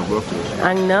up for your birthday.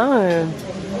 I know.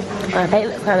 My plate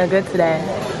looks kind of good today.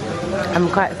 I'm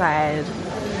quite excited.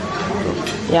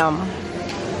 Yum.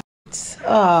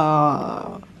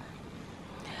 Oh,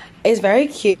 it's very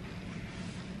cute.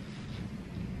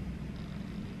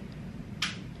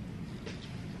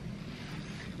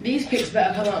 These pics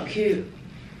better come out cute.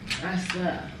 I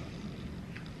swear.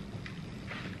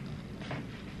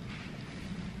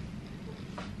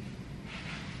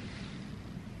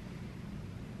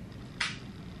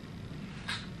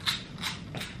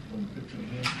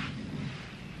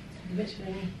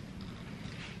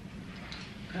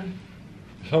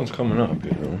 The sun's coming up a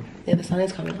bit, though. Yeah, the sun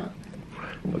is coming up.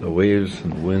 But the waves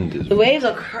and the wind is... The waves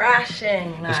are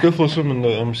crashing. Let's Like. go for some in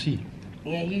the sea.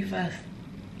 Yeah, you first.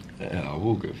 Yeah, I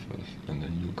will go first, and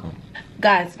then you come.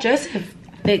 Guys, Joseph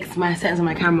fixed my settings on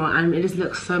my camera and it just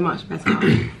looks so much better.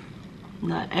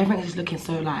 Like, everything is looking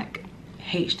so like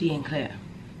HD and clear.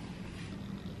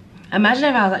 Imagine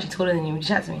if I was actually taller than you. Would you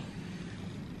chat to me?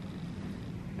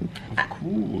 Of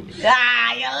course.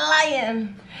 Ah, you're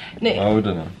lying. No, I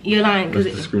wouldn't know. you're lying That's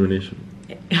because discrimination.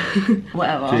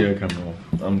 whatever. Take your camera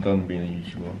off. I'm done being a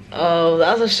YouTuber. Oh,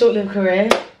 that was a short-lived career.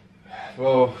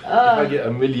 Well, if I get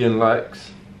 1 million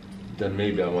likes, then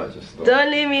maybe I might just stop. Don't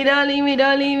leave me, don't leave me,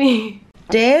 don't leave me.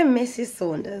 Dear Mrs.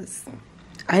 Saunders,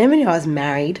 I never knew I was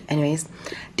married. Anyways,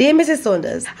 dear Mrs.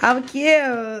 Saunders, how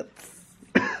cute.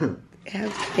 How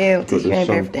cute. Got It's the your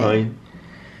birthday. champagne,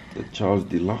 the Charles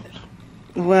Deluxe.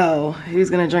 Well, who's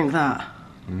gonna drink that?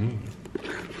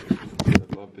 The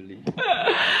bubbly.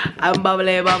 I'm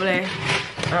bubbly, bubbly.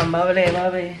 I'm bubbly,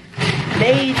 bubbly.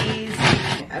 Ladies,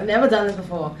 I've never done this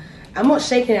before. I'm not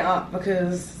shaking it up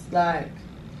because, like,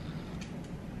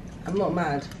 I'm not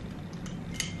mad.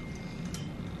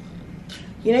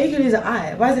 You know you can lose an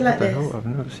eye. Why is it like this? Hell? I've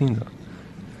never seen that.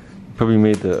 Probably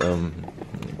made the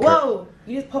Whoa!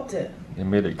 You just popped it. They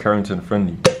made it Carrington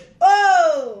friendly.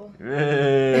 Oh!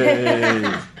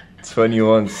 Hey!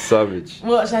 21 Savage.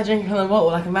 What, should I drink from the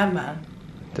bottle like a madman?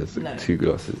 There's No. 2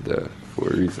 glasses there for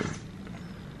a reason.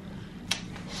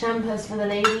 Shampoos for the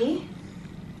lady.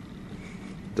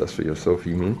 That's for yourself,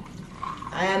 you mean?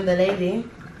 I am the lady.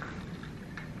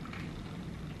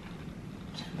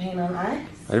 Champagne on ice.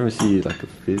 I didn't see like a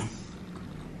fizz.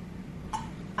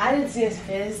 I didn't see his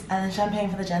fizz, and then champagne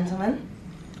for the gentleman.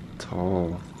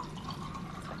 Tall.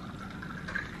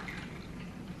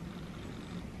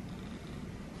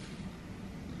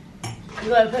 You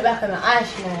gotta put it back on the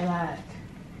ice, you know, like.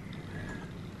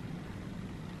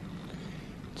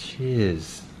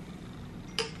 Cheers.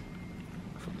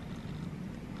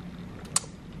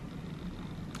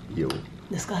 Yo,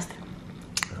 Disgusting.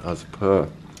 as per.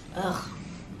 Ugh.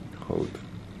 Hold.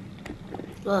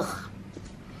 Ugh.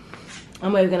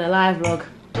 I'm even gonna live vlog.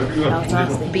 That was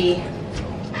nasty.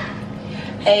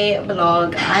 Hey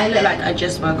vlog. I look like I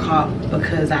just woke up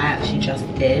because I actually just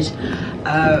did.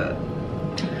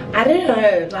 I don't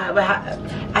know, like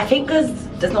I think because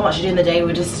there's not much to do in the day,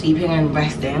 we're just sleeping and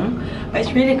resting. But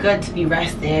it's really good to be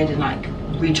rested and like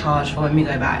recharged for when we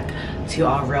go back to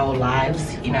our real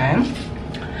lives, you know.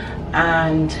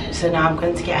 And so now I'm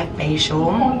going to get a facial.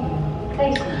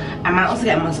 I might also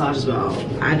get a massage as well.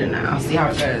 I don't know. I'll see how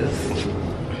it goes.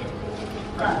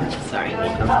 Sorry.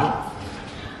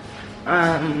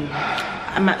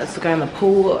 I might also go in the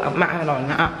pool. I might have a long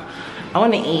nap. I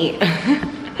want to eat.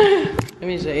 Let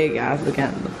me show you guys. Look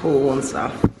at the pool and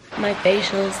stuff. My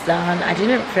facial's done. I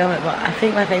didn't film it, but I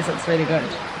think my face looks really good.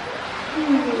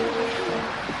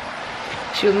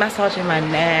 She was massaging my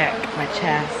neck, my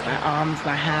chest, my arms,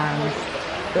 my hands.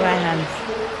 Look at my hands.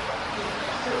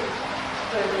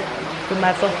 With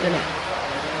my soft in it.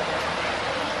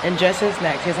 And Joseph's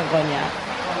neck, he hasn't gone yet.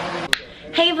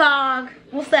 Hey vlog,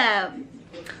 what's up?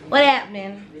 What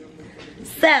happening?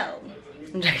 So,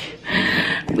 I'm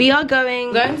joking. We are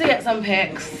going to get some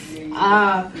pics.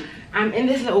 I'm in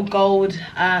this little gold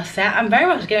set. I'm very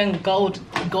much getting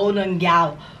golden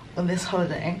gal on this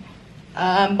holiday.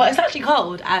 But it's actually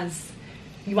cold, as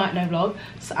you might know, vlog.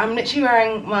 So I'm literally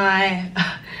wearing my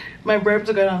my robe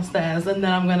to go downstairs, and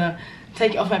then I'm gonna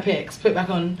take it off my pics, put it back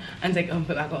on, and take it on,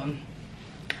 put it back on.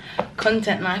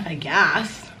 Content life, I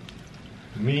guess.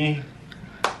 Me,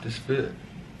 this fit.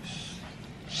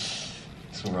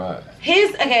 It's alright.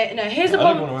 Here's the problem. I don't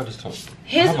want to wear this top.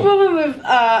 Here's the problem with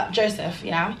Joseph,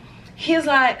 yeah. He's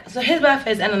like, so his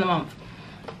birthday is end of the month.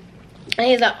 And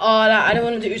he's like, oh, like, I don't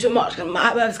want to do too much because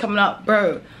my birthday's coming up.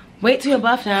 Bro, wait till your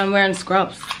birthday and I'm wearing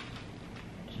scrubs.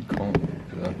 You can't,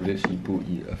 because I've literally bought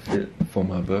you a fit for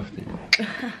my birthday.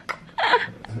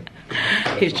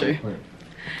 He's true.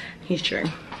 He's true.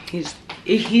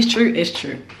 He's true, it's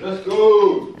true. Let's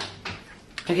go!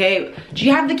 Okay, do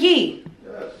you have the key?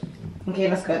 Yes. Okay,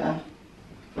 let's go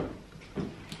then.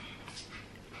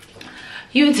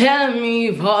 You telling me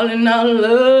you're falling out of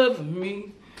love with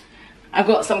me. I've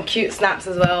got some cute snaps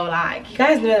as well. Like, you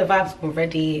guys know the vibes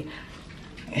already.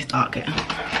 It's dark here.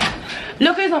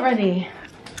 Look who's not ready.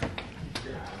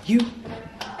 You.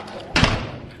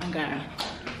 Okay.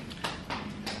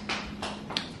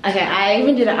 Okay, I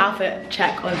even did an outfit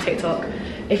check on TikTok.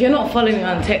 If you're not following me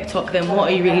on TikTok, then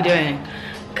what are you really doing?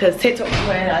 Because TikTok is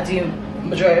where I do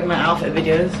majority of my outfit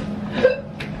videos.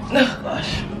 Oh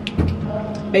gosh.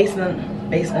 Basement.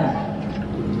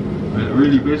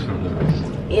 Really basement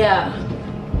though. Yeah.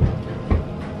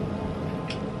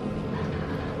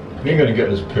 We ain't gonna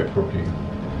get this pic properly.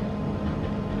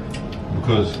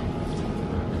 Because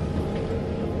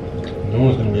no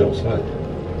one's gonna be outside.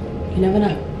 You never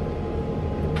know.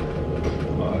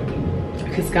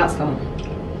 Because Scott's gone.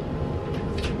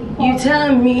 You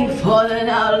telling me falling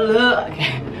out of love.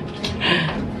 Okay.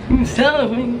 You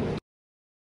telling me.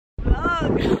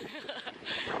 Vlog.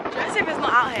 Joseph is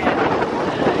not out here.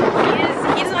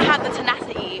 He doesn't have the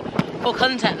tenacity for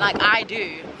content like I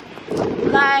do.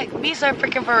 Like, be so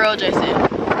freaking for real, Joseph.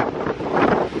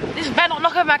 This better not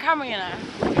knock over my camera, you know.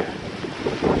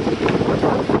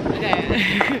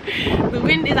 Okay. The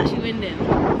wind is actually winding.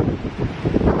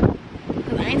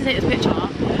 Because I need to take this picture.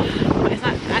 But it's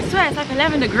like, I swear it's like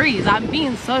 11 degrees. I'm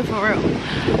being so for real.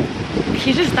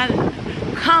 He's just standing.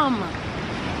 Come.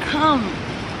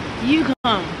 You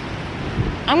come.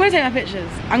 I'm gonna take my pictures.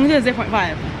 I'm gonna do a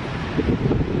 0.5.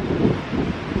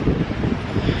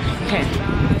 Okay.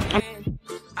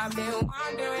 I've been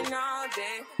wandering all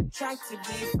day, tried to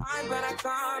be fine, but I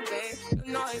can't be. The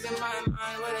noise in my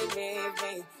mind wouldn't leave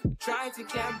me. Tried to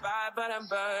get by, but I'm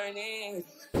burning.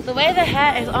 The way the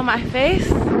hair is on my face.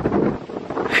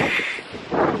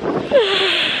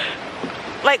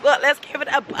 Like what? Let's give it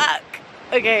a buck.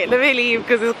 Okay, let me leave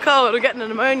because it's cold. We're getting a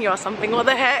pneumonia or something. What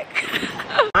the heck?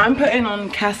 I'm putting on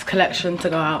Cass Collection to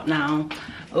go out now.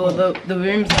 Oh, the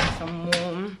room's nice and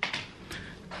warm.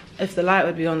 If the light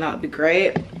would be on, that would be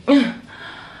great. We're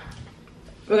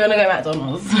gonna go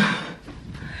McDonald's.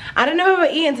 I don't know what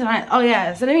we're eating tonight. Oh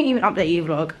yeah, so let me even update you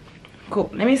vlog. Cool,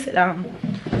 let me sit down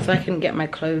so I can get my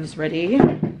clothes ready.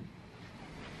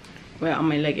 Where are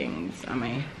my leggings? Am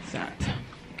I set?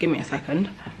 Give me a second.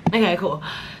 Okay, cool.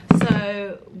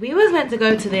 So we was meant to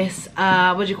go to this,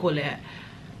 what do you call it?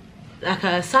 Like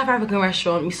a South African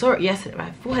restaurant. We saw it yesterday.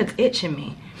 My forehead's itching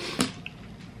me.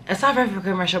 A South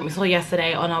African restaurant we saw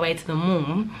yesterday on our way to the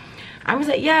mall. I was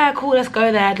like, yeah, cool, let's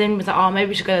go there. Then we was like, oh, maybe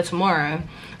we should go there tomorrow.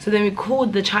 So then we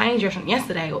called the Chinese restaurant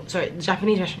yesterday, sorry, the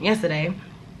Japanese restaurant yesterday.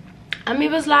 And we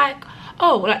was like,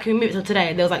 oh, like, can we move it till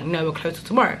today? They was like, no, we're closed till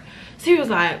tomorrow. So he was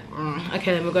like,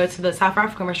 okay, then we'll go to the South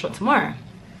African restaurant tomorrow.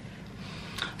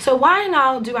 So why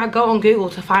now do I go on Google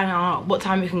to find out what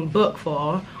time we can book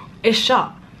for? It's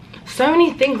shut. So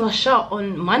many things are shut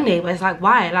on Monday, but it's like,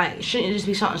 why? Like, shouldn't it just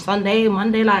be shut on Sunday,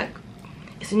 Monday? Like,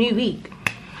 it's a new week.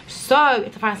 So we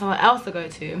have to find somewhere else to go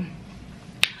to.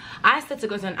 I said to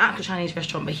go to an actual Chinese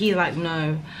restaurant, but he's like,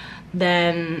 no.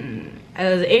 Then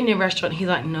there's an Indian restaurant, he's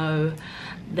like, no.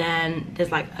 Then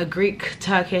there's like a Greek,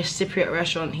 Turkish, Cypriot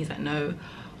restaurant, he's like, no.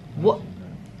 What?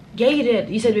 Yeah, you did.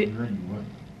 You said we...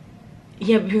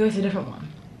 Yeah, but we go to a different one.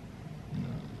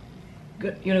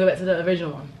 Good. You wanna go back to the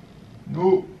original one?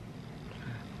 No.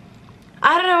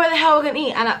 I don't know where the hell we're gonna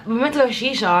eat, and we meant to go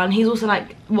shisha, and he's also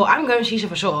like, well, I'm going shisha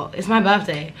for sure. It's my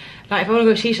birthday. Like, if I wanna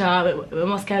go shisha, we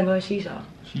must go shisha.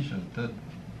 Shisha's dead.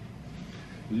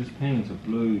 We're just paying to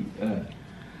blow air.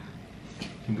 You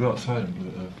can go outside and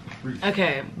blow air for free.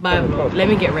 Okay, bye vlog. Let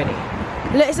me get ready.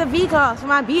 Look, it's a V-class for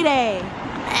my B-Day.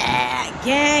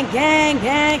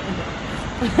 Gang.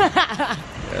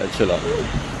 Yeah, chill out.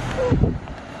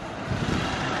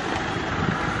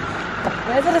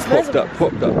 Where's the disposable?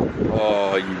 Pop that.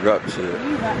 Oh, you wrapped it.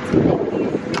 You wrapped it.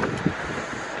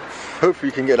 Hopefully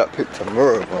you can get that pic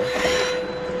tomorrow, man.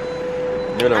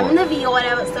 You know I'm the V or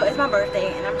whatever, so it's my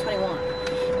birthday and I'm 21.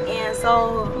 And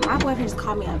so my boyfriend just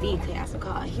called me a V today after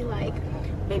call. He like,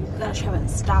 baby, we gotta travel in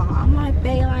style. I'm like,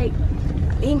 babe, like,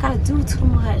 we ain't gotta do too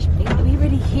much. Babe, like, we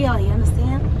already here, you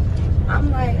understand? I'm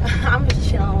like, I'm just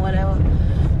chilling, whatever.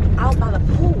 I was by the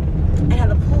pool, and at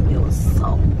the pool, it was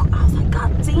so cold. I was like,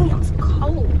 God damn, it's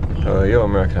cold. your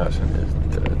American accent is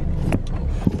dead.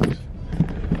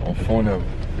 On phone him.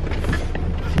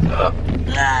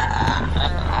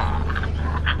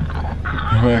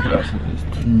 American accent is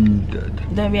too dead.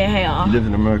 Don't be a hater. You lived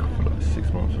in America for like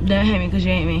 6 months. Don't hate me because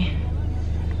you hate me.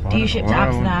 Do you ship to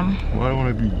Amsterdam? Why do I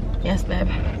want to be? Yes, babe.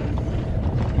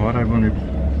 Why do I want to be?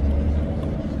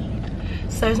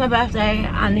 So it's my birthday,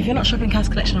 and if you're not shopping Cass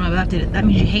Collection on my birthday, that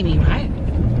means you hate me, right?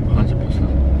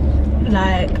 100%.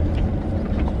 Like,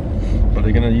 But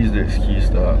they're gonna use the excuse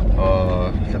that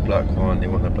it's a black one, they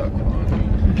want a black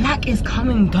one. black is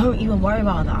coming, don't even worry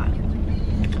about that.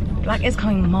 Black is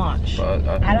coming March. But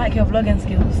I like your vlogging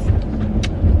skills.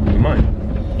 You might.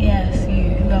 Yes,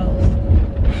 you girls.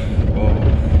 Oh,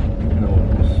 no,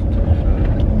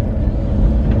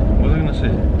 what was I gonna say?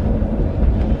 I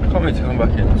can't wait to come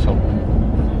back in summer.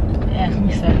 Yeah, it's gonna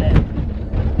be so lit.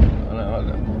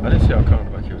 I didn't say I'll come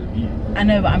back here with you. I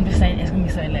know, but I'm just saying it's gonna be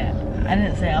so lit. I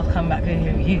didn't say I'll come back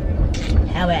here with you.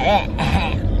 How about that?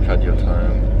 You've had your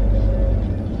time.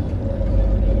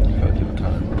 You've had your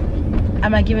time.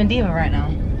 Am I giving diva right now?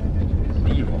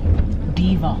 Diva.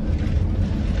 Diva.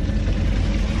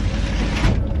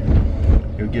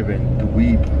 You're giving the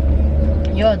weeb.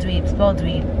 You're a dweeb, spell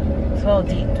dweeb. Spell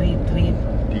deep, dweeb, dweeb.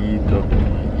 D-W-E-E-B.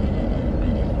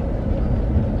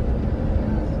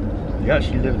 You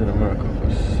actually lived in America for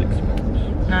 6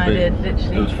 months. No, I did,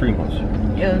 literally. It was 3 months.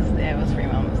 It was 3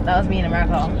 months. That was me in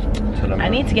America. Tell I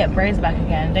need to get braids back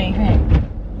again, don't you think?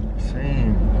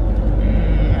 Same.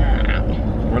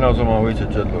 When I was on my way to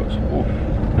dreadlocks, oof,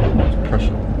 it was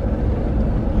pressure.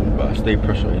 But I stay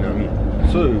pressure, you know what I mean?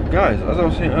 So, guys, as I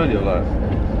was saying earlier, like,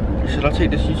 should I take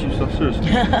this YouTube stuff seriously?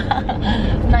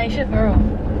 No, you should, for real.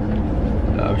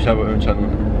 We should have our own channel.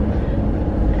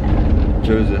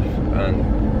 Joseph and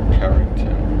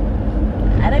Carrington.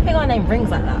 I don't think our name rings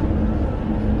like that.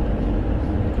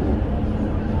 Cool.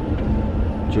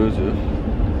 Joseph.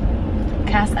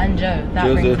 Cass and Joe, that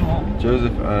rings more.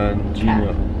 Joseph and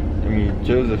Junior. I mean,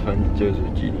 Joseph and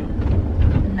Joseph Junior.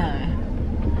 No.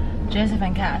 Joseph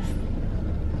and Cass.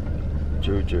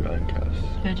 Jojo and Cass.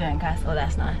 Jojo and Cass. Oh,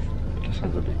 that's nice. That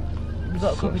sounds a bit. You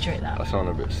got to sus. copyright that. That sounds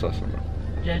a bit sus on that.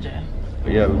 Jojo.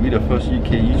 But yeah, we'll be the first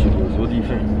UK YouTubers. What do you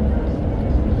think?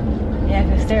 Yeah, if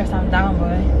you stare I'm down,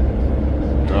 boy.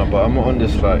 Nah, but I'm not on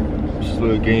this like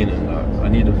slow gaining. Like, I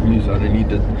need the views and I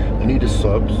need the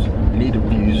subs. I need the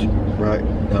views right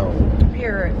now.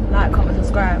 Period. Like, comment,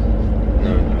 subscribe.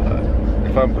 No,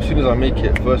 like, as soon as I make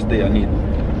it, first day I need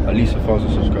at least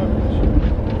 1,000 subscribers.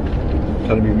 I'm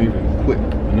trying to be moving quick.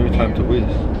 No time to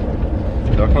waste.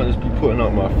 I can't just be putting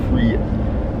out my free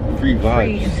vibes.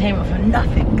 Free entertainment for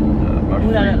nothing. My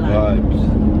free vibes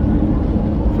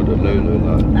for the low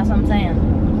like. That's what I'm saying.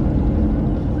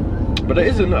 But there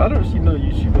isn't. I don't see no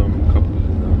YouTube couples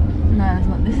in No, it's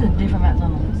not. This is a different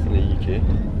McDonald's. the UK.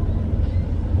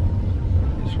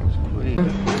 This one's quick.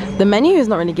 The menu is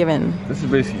not really given. This is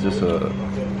basically just a.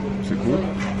 What's it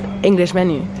called? English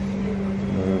menu.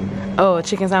 Oh, a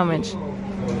chicken sandwich.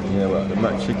 Yeah, well, the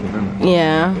mac chicken, isn't it?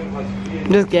 Yeah.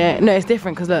 Just get. No, it's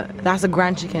different because look, that's a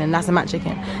grand chicken and that's a mac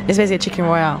chicken. It's basically a chicken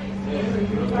royale.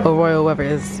 Or royal, whatever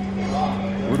it is.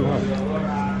 What do I want?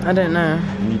 I don't know.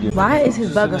 Medium. Why is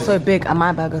his burger so big and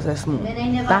my burger so small?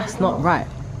 That's not right.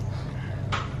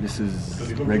 This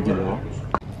is regular.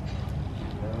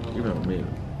 You don't have meat.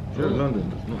 You're in London,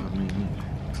 does not have meat.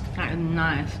 That is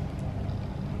nice.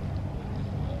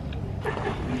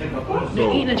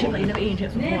 You're eating a chip like you've never eaten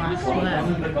chips before, I swear.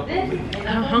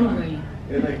 I'm hungry.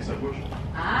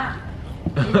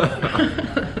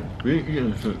 We ain't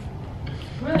eating shit.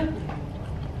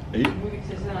 8?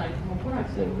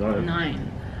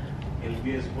 9.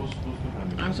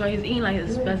 I'm sorry, he's eating like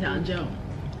his best out of jail.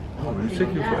 Oh, it's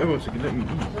taking forever to let me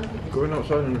eat. Going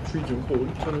outside in the freezing cold,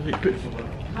 trying to take pictures.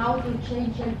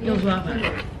 It was worth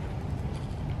it.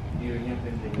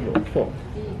 What the fuck?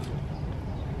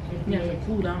 Yeah, to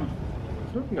cool down. I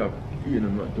don't think I've eaten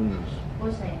in McDonald's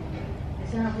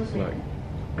like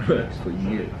for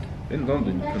years. In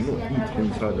London, you cannot eat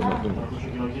inside the McDonald's.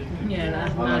 Yeah,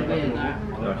 that's not good.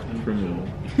 That's criminal.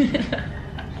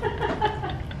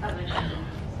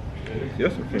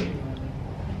 That's the thing.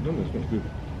 No, that's not good.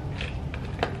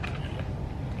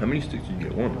 How many sticks do you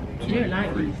get? One? If you don't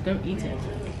like these, don't eat it.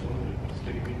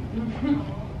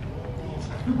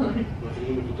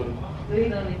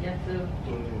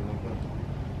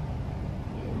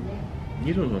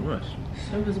 These ones are nice.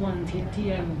 So was one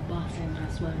TM Boston, I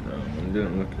swear. No, I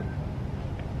didn't look at.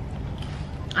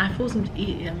 I forced him to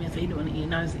eat it. I mean, I said, you don't want to eat.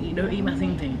 Now he's eat. Don't eat my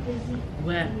thing.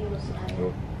 Where?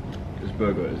 Well, this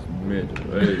burger is mid.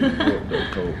 Hey, what the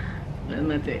hell? Where's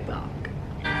my TikTok?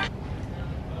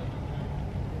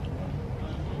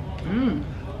 Mmm.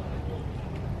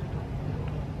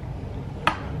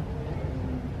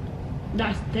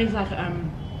 That tastes like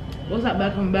what's that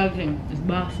burger from Burger King? It's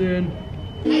Boston.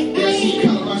 Yeah, she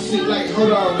cut my shit like,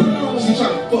 hold on. She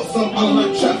tryna fuck some on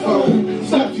my trap phone.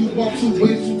 Stop, you walk too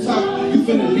way too top. You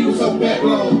finna leave with her back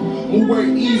low. Move work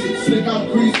easy, slick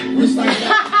out greasy, wrist like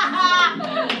that.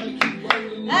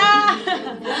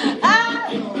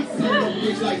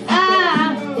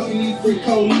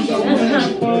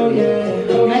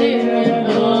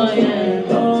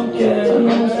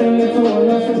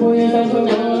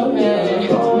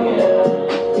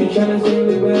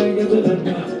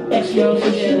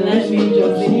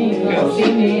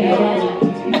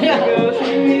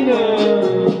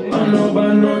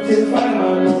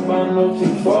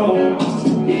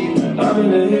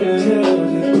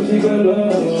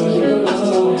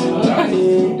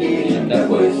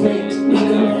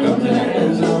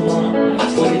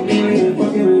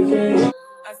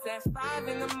 I said 5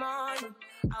 in the morning.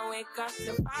 I wake up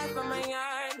to 5 of my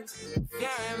earnings. Fear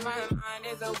in my mind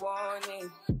is a warning.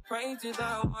 Pray to the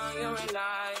one you're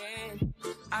relying.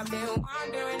 I've been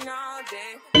wandering all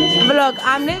day. Vlog,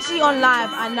 I'm literally on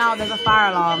live and now there's a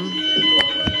fire alarm.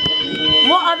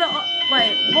 What are the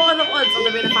odds of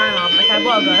there being a fire alarm? Okay, I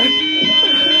gotta go.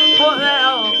 What the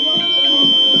hell?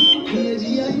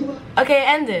 Okay, it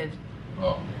ended.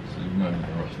 Oh, so you might be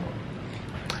rushing.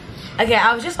 Okay,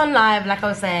 I was just on live, like I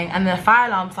was saying, and the fire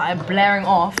alarm started blaring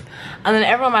off, and then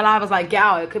everyone on my live was like, get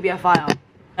out, it could be a fire.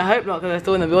 I hope not, because they're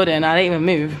still in the building and I didn't even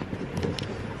move.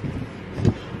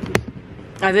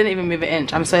 I didn't even move an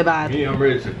inch, I'm so bad. Me, I'm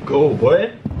ready to go,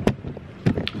 boy.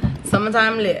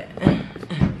 Summertime lit.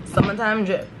 Summertime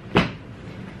drip.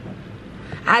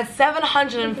 I had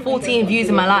 714 views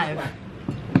in my live.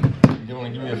 You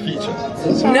want to give me a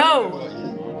feature? No.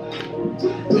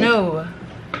 No.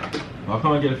 Why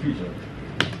can't I get a feature?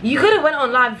 You could have went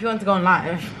on live if you wanted to go on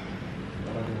live.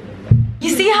 You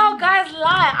see how guys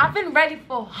lie? I've been ready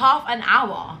for half an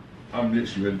hour. I'm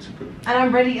literally ready to go. And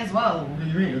I'm ready as well. What do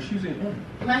you mean? Your shoes ain't on.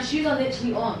 My shoes are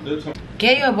literally on.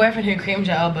 Get you a boyfriend who creams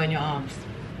your elbow in your arms.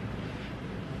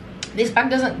 This bag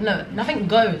doesn't, no, nothing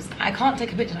goes. I can't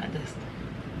take a picture like this.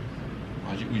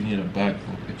 Why do we need a bag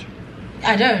for a picture?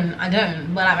 I don't.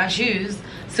 But like my shoes,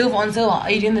 silver on silver. Are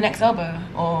you doing the next elbow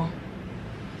or?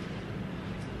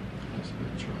 That's a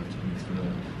bit dry to be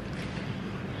fair.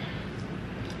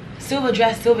 Silver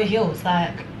dress, silver heels,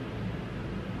 like.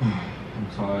 I'm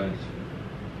tired.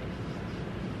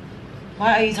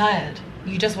 Why are you tired?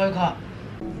 You just woke up.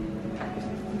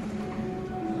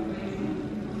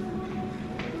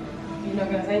 You're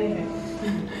not gonna say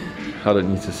anything? I don't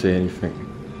need to say anything.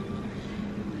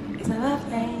 It's my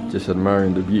birthday. Just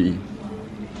admiring the beauty.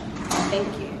 Thank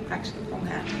you. Actually, wrong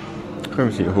hair. Can't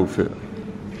even see your whole fit.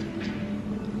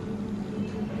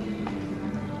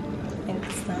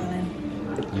 Thanks, darling.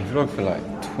 You vlog for like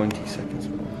 20 seconds,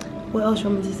 bro. What else you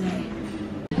want me to say?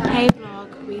 Hey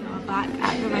vlog, we are back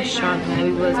at the restaurant where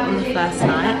we was on the first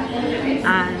night,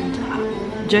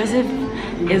 and Joseph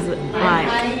is like,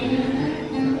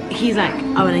 he's like,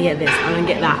 I want to get this, I want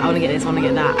to get that, I want to get this, I want to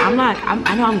get that. I'm like,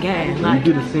 I know I'm getting. Like,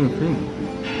 You do the same thing.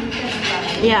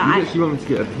 Yeah, You want me to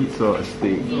get a pizza, a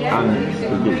steak, and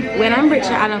spaghetti. when I'm rich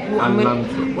at Anapol,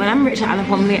 And when I'm rich at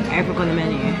Anapol, I'm gonna get everything on the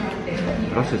menu.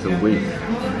 That's just a waste.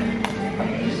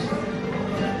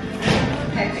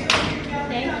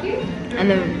 And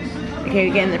then, okay,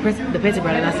 we're getting the pizza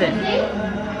bread and that's it.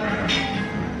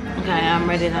 Okay, I'm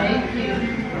ready now.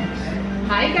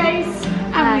 Hi guys.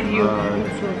 I'm with you.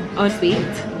 Oh,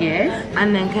 sweet. Yes.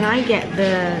 And then can I get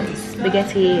the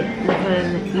spaghetti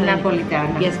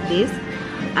Napolitana. Yes, please.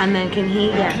 And then can he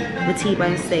get the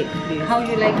T-bone steak, please? How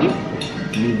do you like it?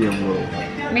 Medium well.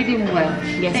 Medium well.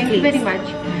 Yes, Thank please. you very much.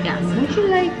 Yes. Would you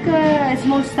like a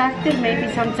small starter,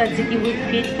 maybe some tzatziki with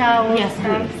pita or Yes,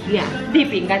 stuff? please. Yeah.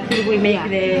 Dipping until we make Yeah.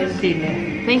 the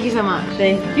dinner. Thank you so much.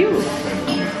 Thank you.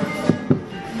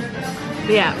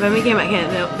 But yeah, when we came back here,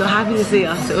 they were happy to see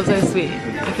us. It was so sweet.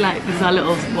 I feel like this is our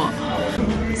little spot.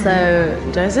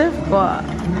 So Joseph got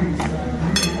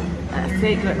that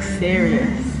steak looks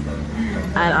serious,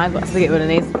 and I got spaghetti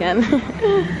bolognese again.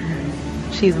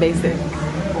 She's basic.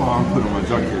 Oh, I'm putting on my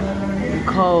jacket.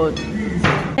 Cold.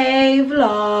 Hey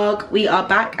vlog, we are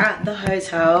back at the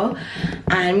hotel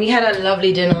and we had a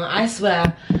lovely dinner. I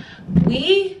swear,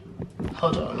 we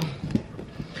filled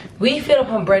up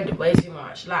on bread way too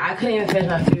much. Like, I couldn't even finish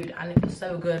my food and it was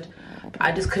so good, but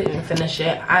I just couldn't even finish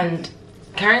it. And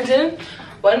Carrington,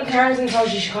 when Carrington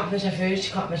tells you she can't finish her food,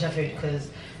 she can't finish her food because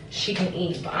she can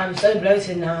eat. But I'm so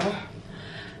bloated now.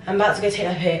 I'm about to go take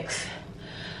my pics.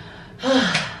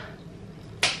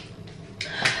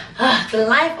 The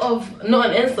life of not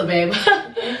an Insta babe.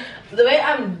 The way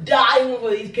I'm dying for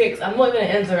these pics. I'm not even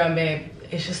an Instagram babe.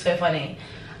 It's just so funny.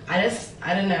 I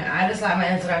don't know. I just like my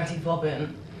Instagram teeth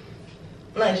popping.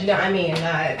 Like, do you know what I mean?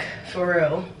 Like, for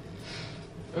real.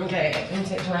 Okay, let me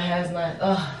take my hair's nice.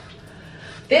 Ugh.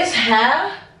 This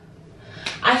hair,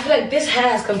 I feel like this hair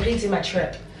has completed my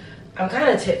trip. I'm kind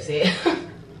of tipsy.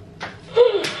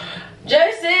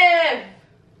 Joseph!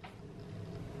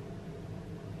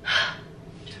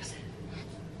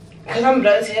 Because I'm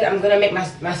bloated, I'm gonna make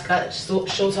my skirt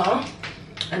shorter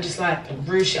and just like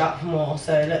ruche it up more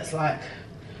so it looks like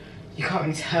you can't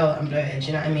really tell I'm bloated,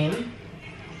 you know what I mean?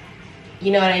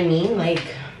 You know what I mean?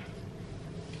 Like,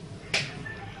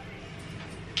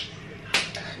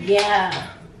 yeah.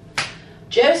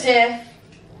 Joseph,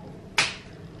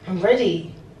 I'm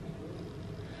ready.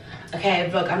 Okay,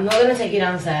 vlog, I'm not gonna take you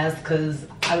downstairs because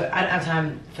I don't have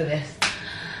time for this.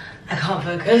 I can't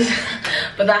focus.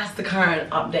 But that's the current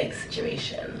update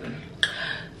situation.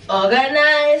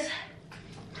 Organize.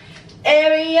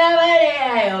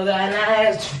 Everybody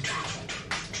organize.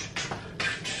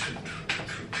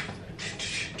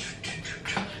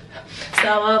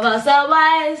 Some of us are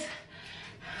wise.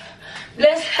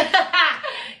 Let's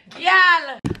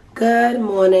yeah. Good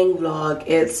morning vlog.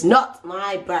 It's not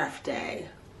my birthday.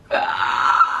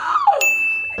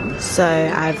 So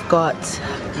I've got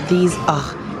these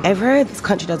everywhere this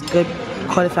country does good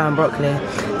cauliflower and broccoli,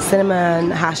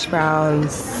 cinnamon, hash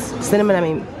browns,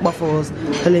 waffles,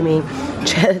 halloumi,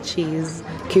 cheddar cheese,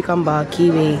 cucumber,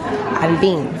 kiwi, and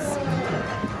beans.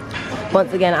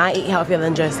 Once again, I eat healthier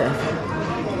than Joseph.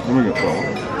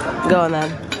 Go on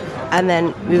then. And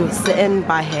then we were sitting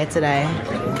by here today.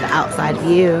 The outside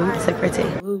view, so pretty.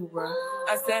 Ooh, bro.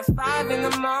 I said 5 in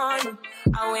the morning.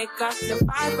 I wake up to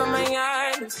 5 on my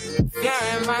yard.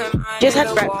 Just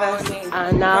had breakfast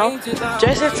and now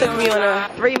Joseph took me on a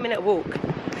 3-minute walk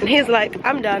and he's like,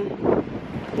 I'm done.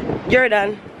 You're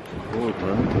done. Oh,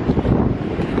 bro.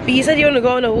 But you said you want to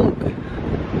go on a walk.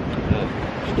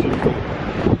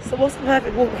 Yeah. So what's the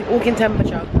perfect walking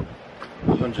temperature?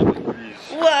 100 degrees.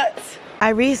 What? I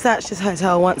researched this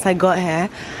hotel once I got here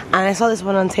and I saw this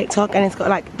one on TikTok and it's got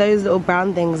like those little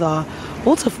brown things are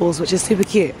waterfalls, which is super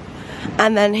cute.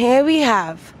 And then here we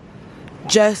have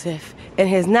Joseph in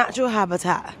his natural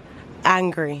habitat,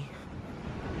 angry.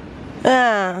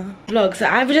 Vlog, so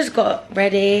I've just got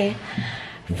ready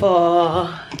for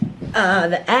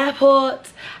the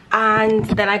airport and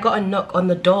then I got a knock on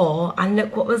the door and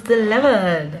look what was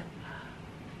delivered.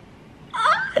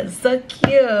 It's so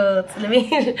cute. Let me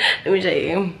show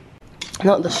you.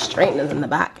 Not the straighteners in the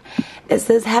back. It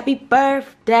says happy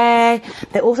birthday.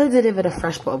 They also delivered a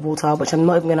fresh bottle of water, which I'm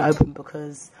not even gonna open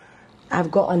because I've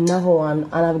got another one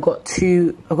and I've got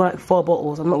like 4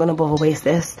 bottles. I'm not gonna bother waste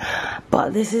this.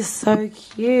 But this is so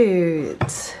cute.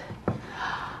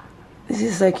 This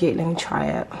is so cute. Let me try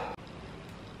it.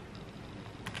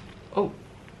 Oh.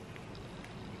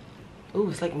 Oh,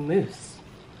 it's like mousse.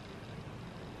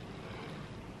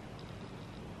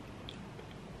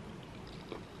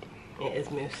 It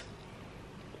is mousse.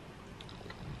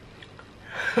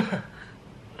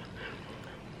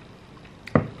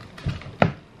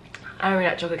 I don't really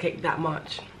like chocolate cake that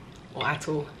much, or at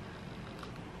all.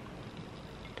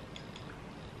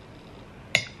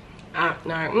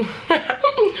 No.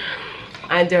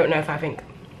 I don't know if I think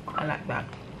I like that.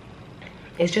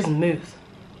 It's just mousse.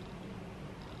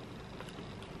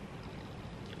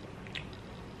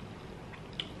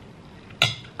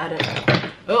 I don't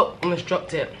know. Oh, almost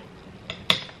dropped it.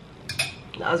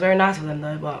 That was very nice of them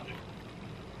though, but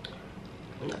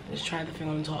let's try the thing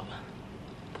on top.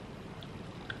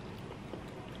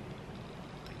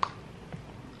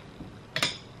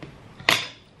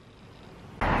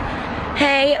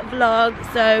 Hey vlog,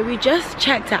 so we just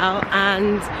checked out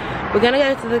and we're gonna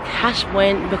go to the cash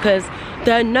point because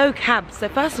there are no cabs. So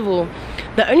first of all,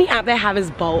 the only app they have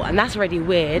is Bolt and that's already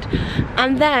weird.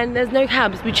 And then there's no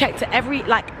cabs. We checked at every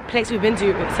place we've been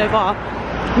to so far,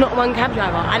 not one cab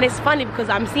driver. And it's funny because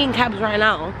I'm seeing cabs right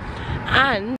now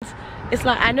and it's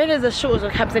like, I know there's a shortage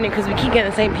of cabs in it because we keep getting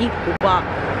the same people, but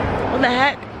what the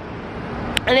heck?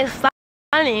 And it's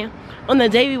sunny on the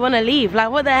day we want to leave.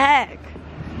 Like, what the heck?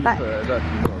 Like,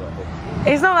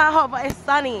 it's not that hot, but it's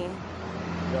sunny.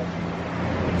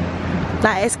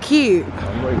 Like, it's cute.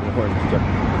 I'm not even wearing this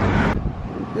jacket.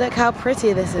 Look how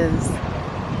pretty this is.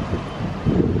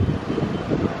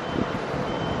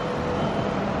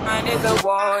 And it's a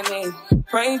warning.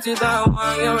 Pray to the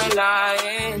one you're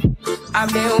relying.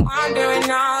 I've been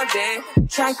wandering all day.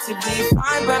 Tried to be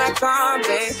fine, but I can't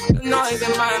be. The noise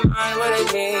in my mind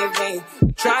wouldn't leave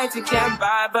me. Tried to get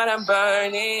by, but I'm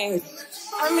burning.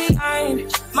 I'm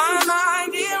behind, my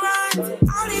mind, it runs.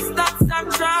 All these thoughts I'm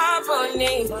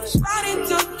troubling. Starting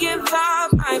to give up.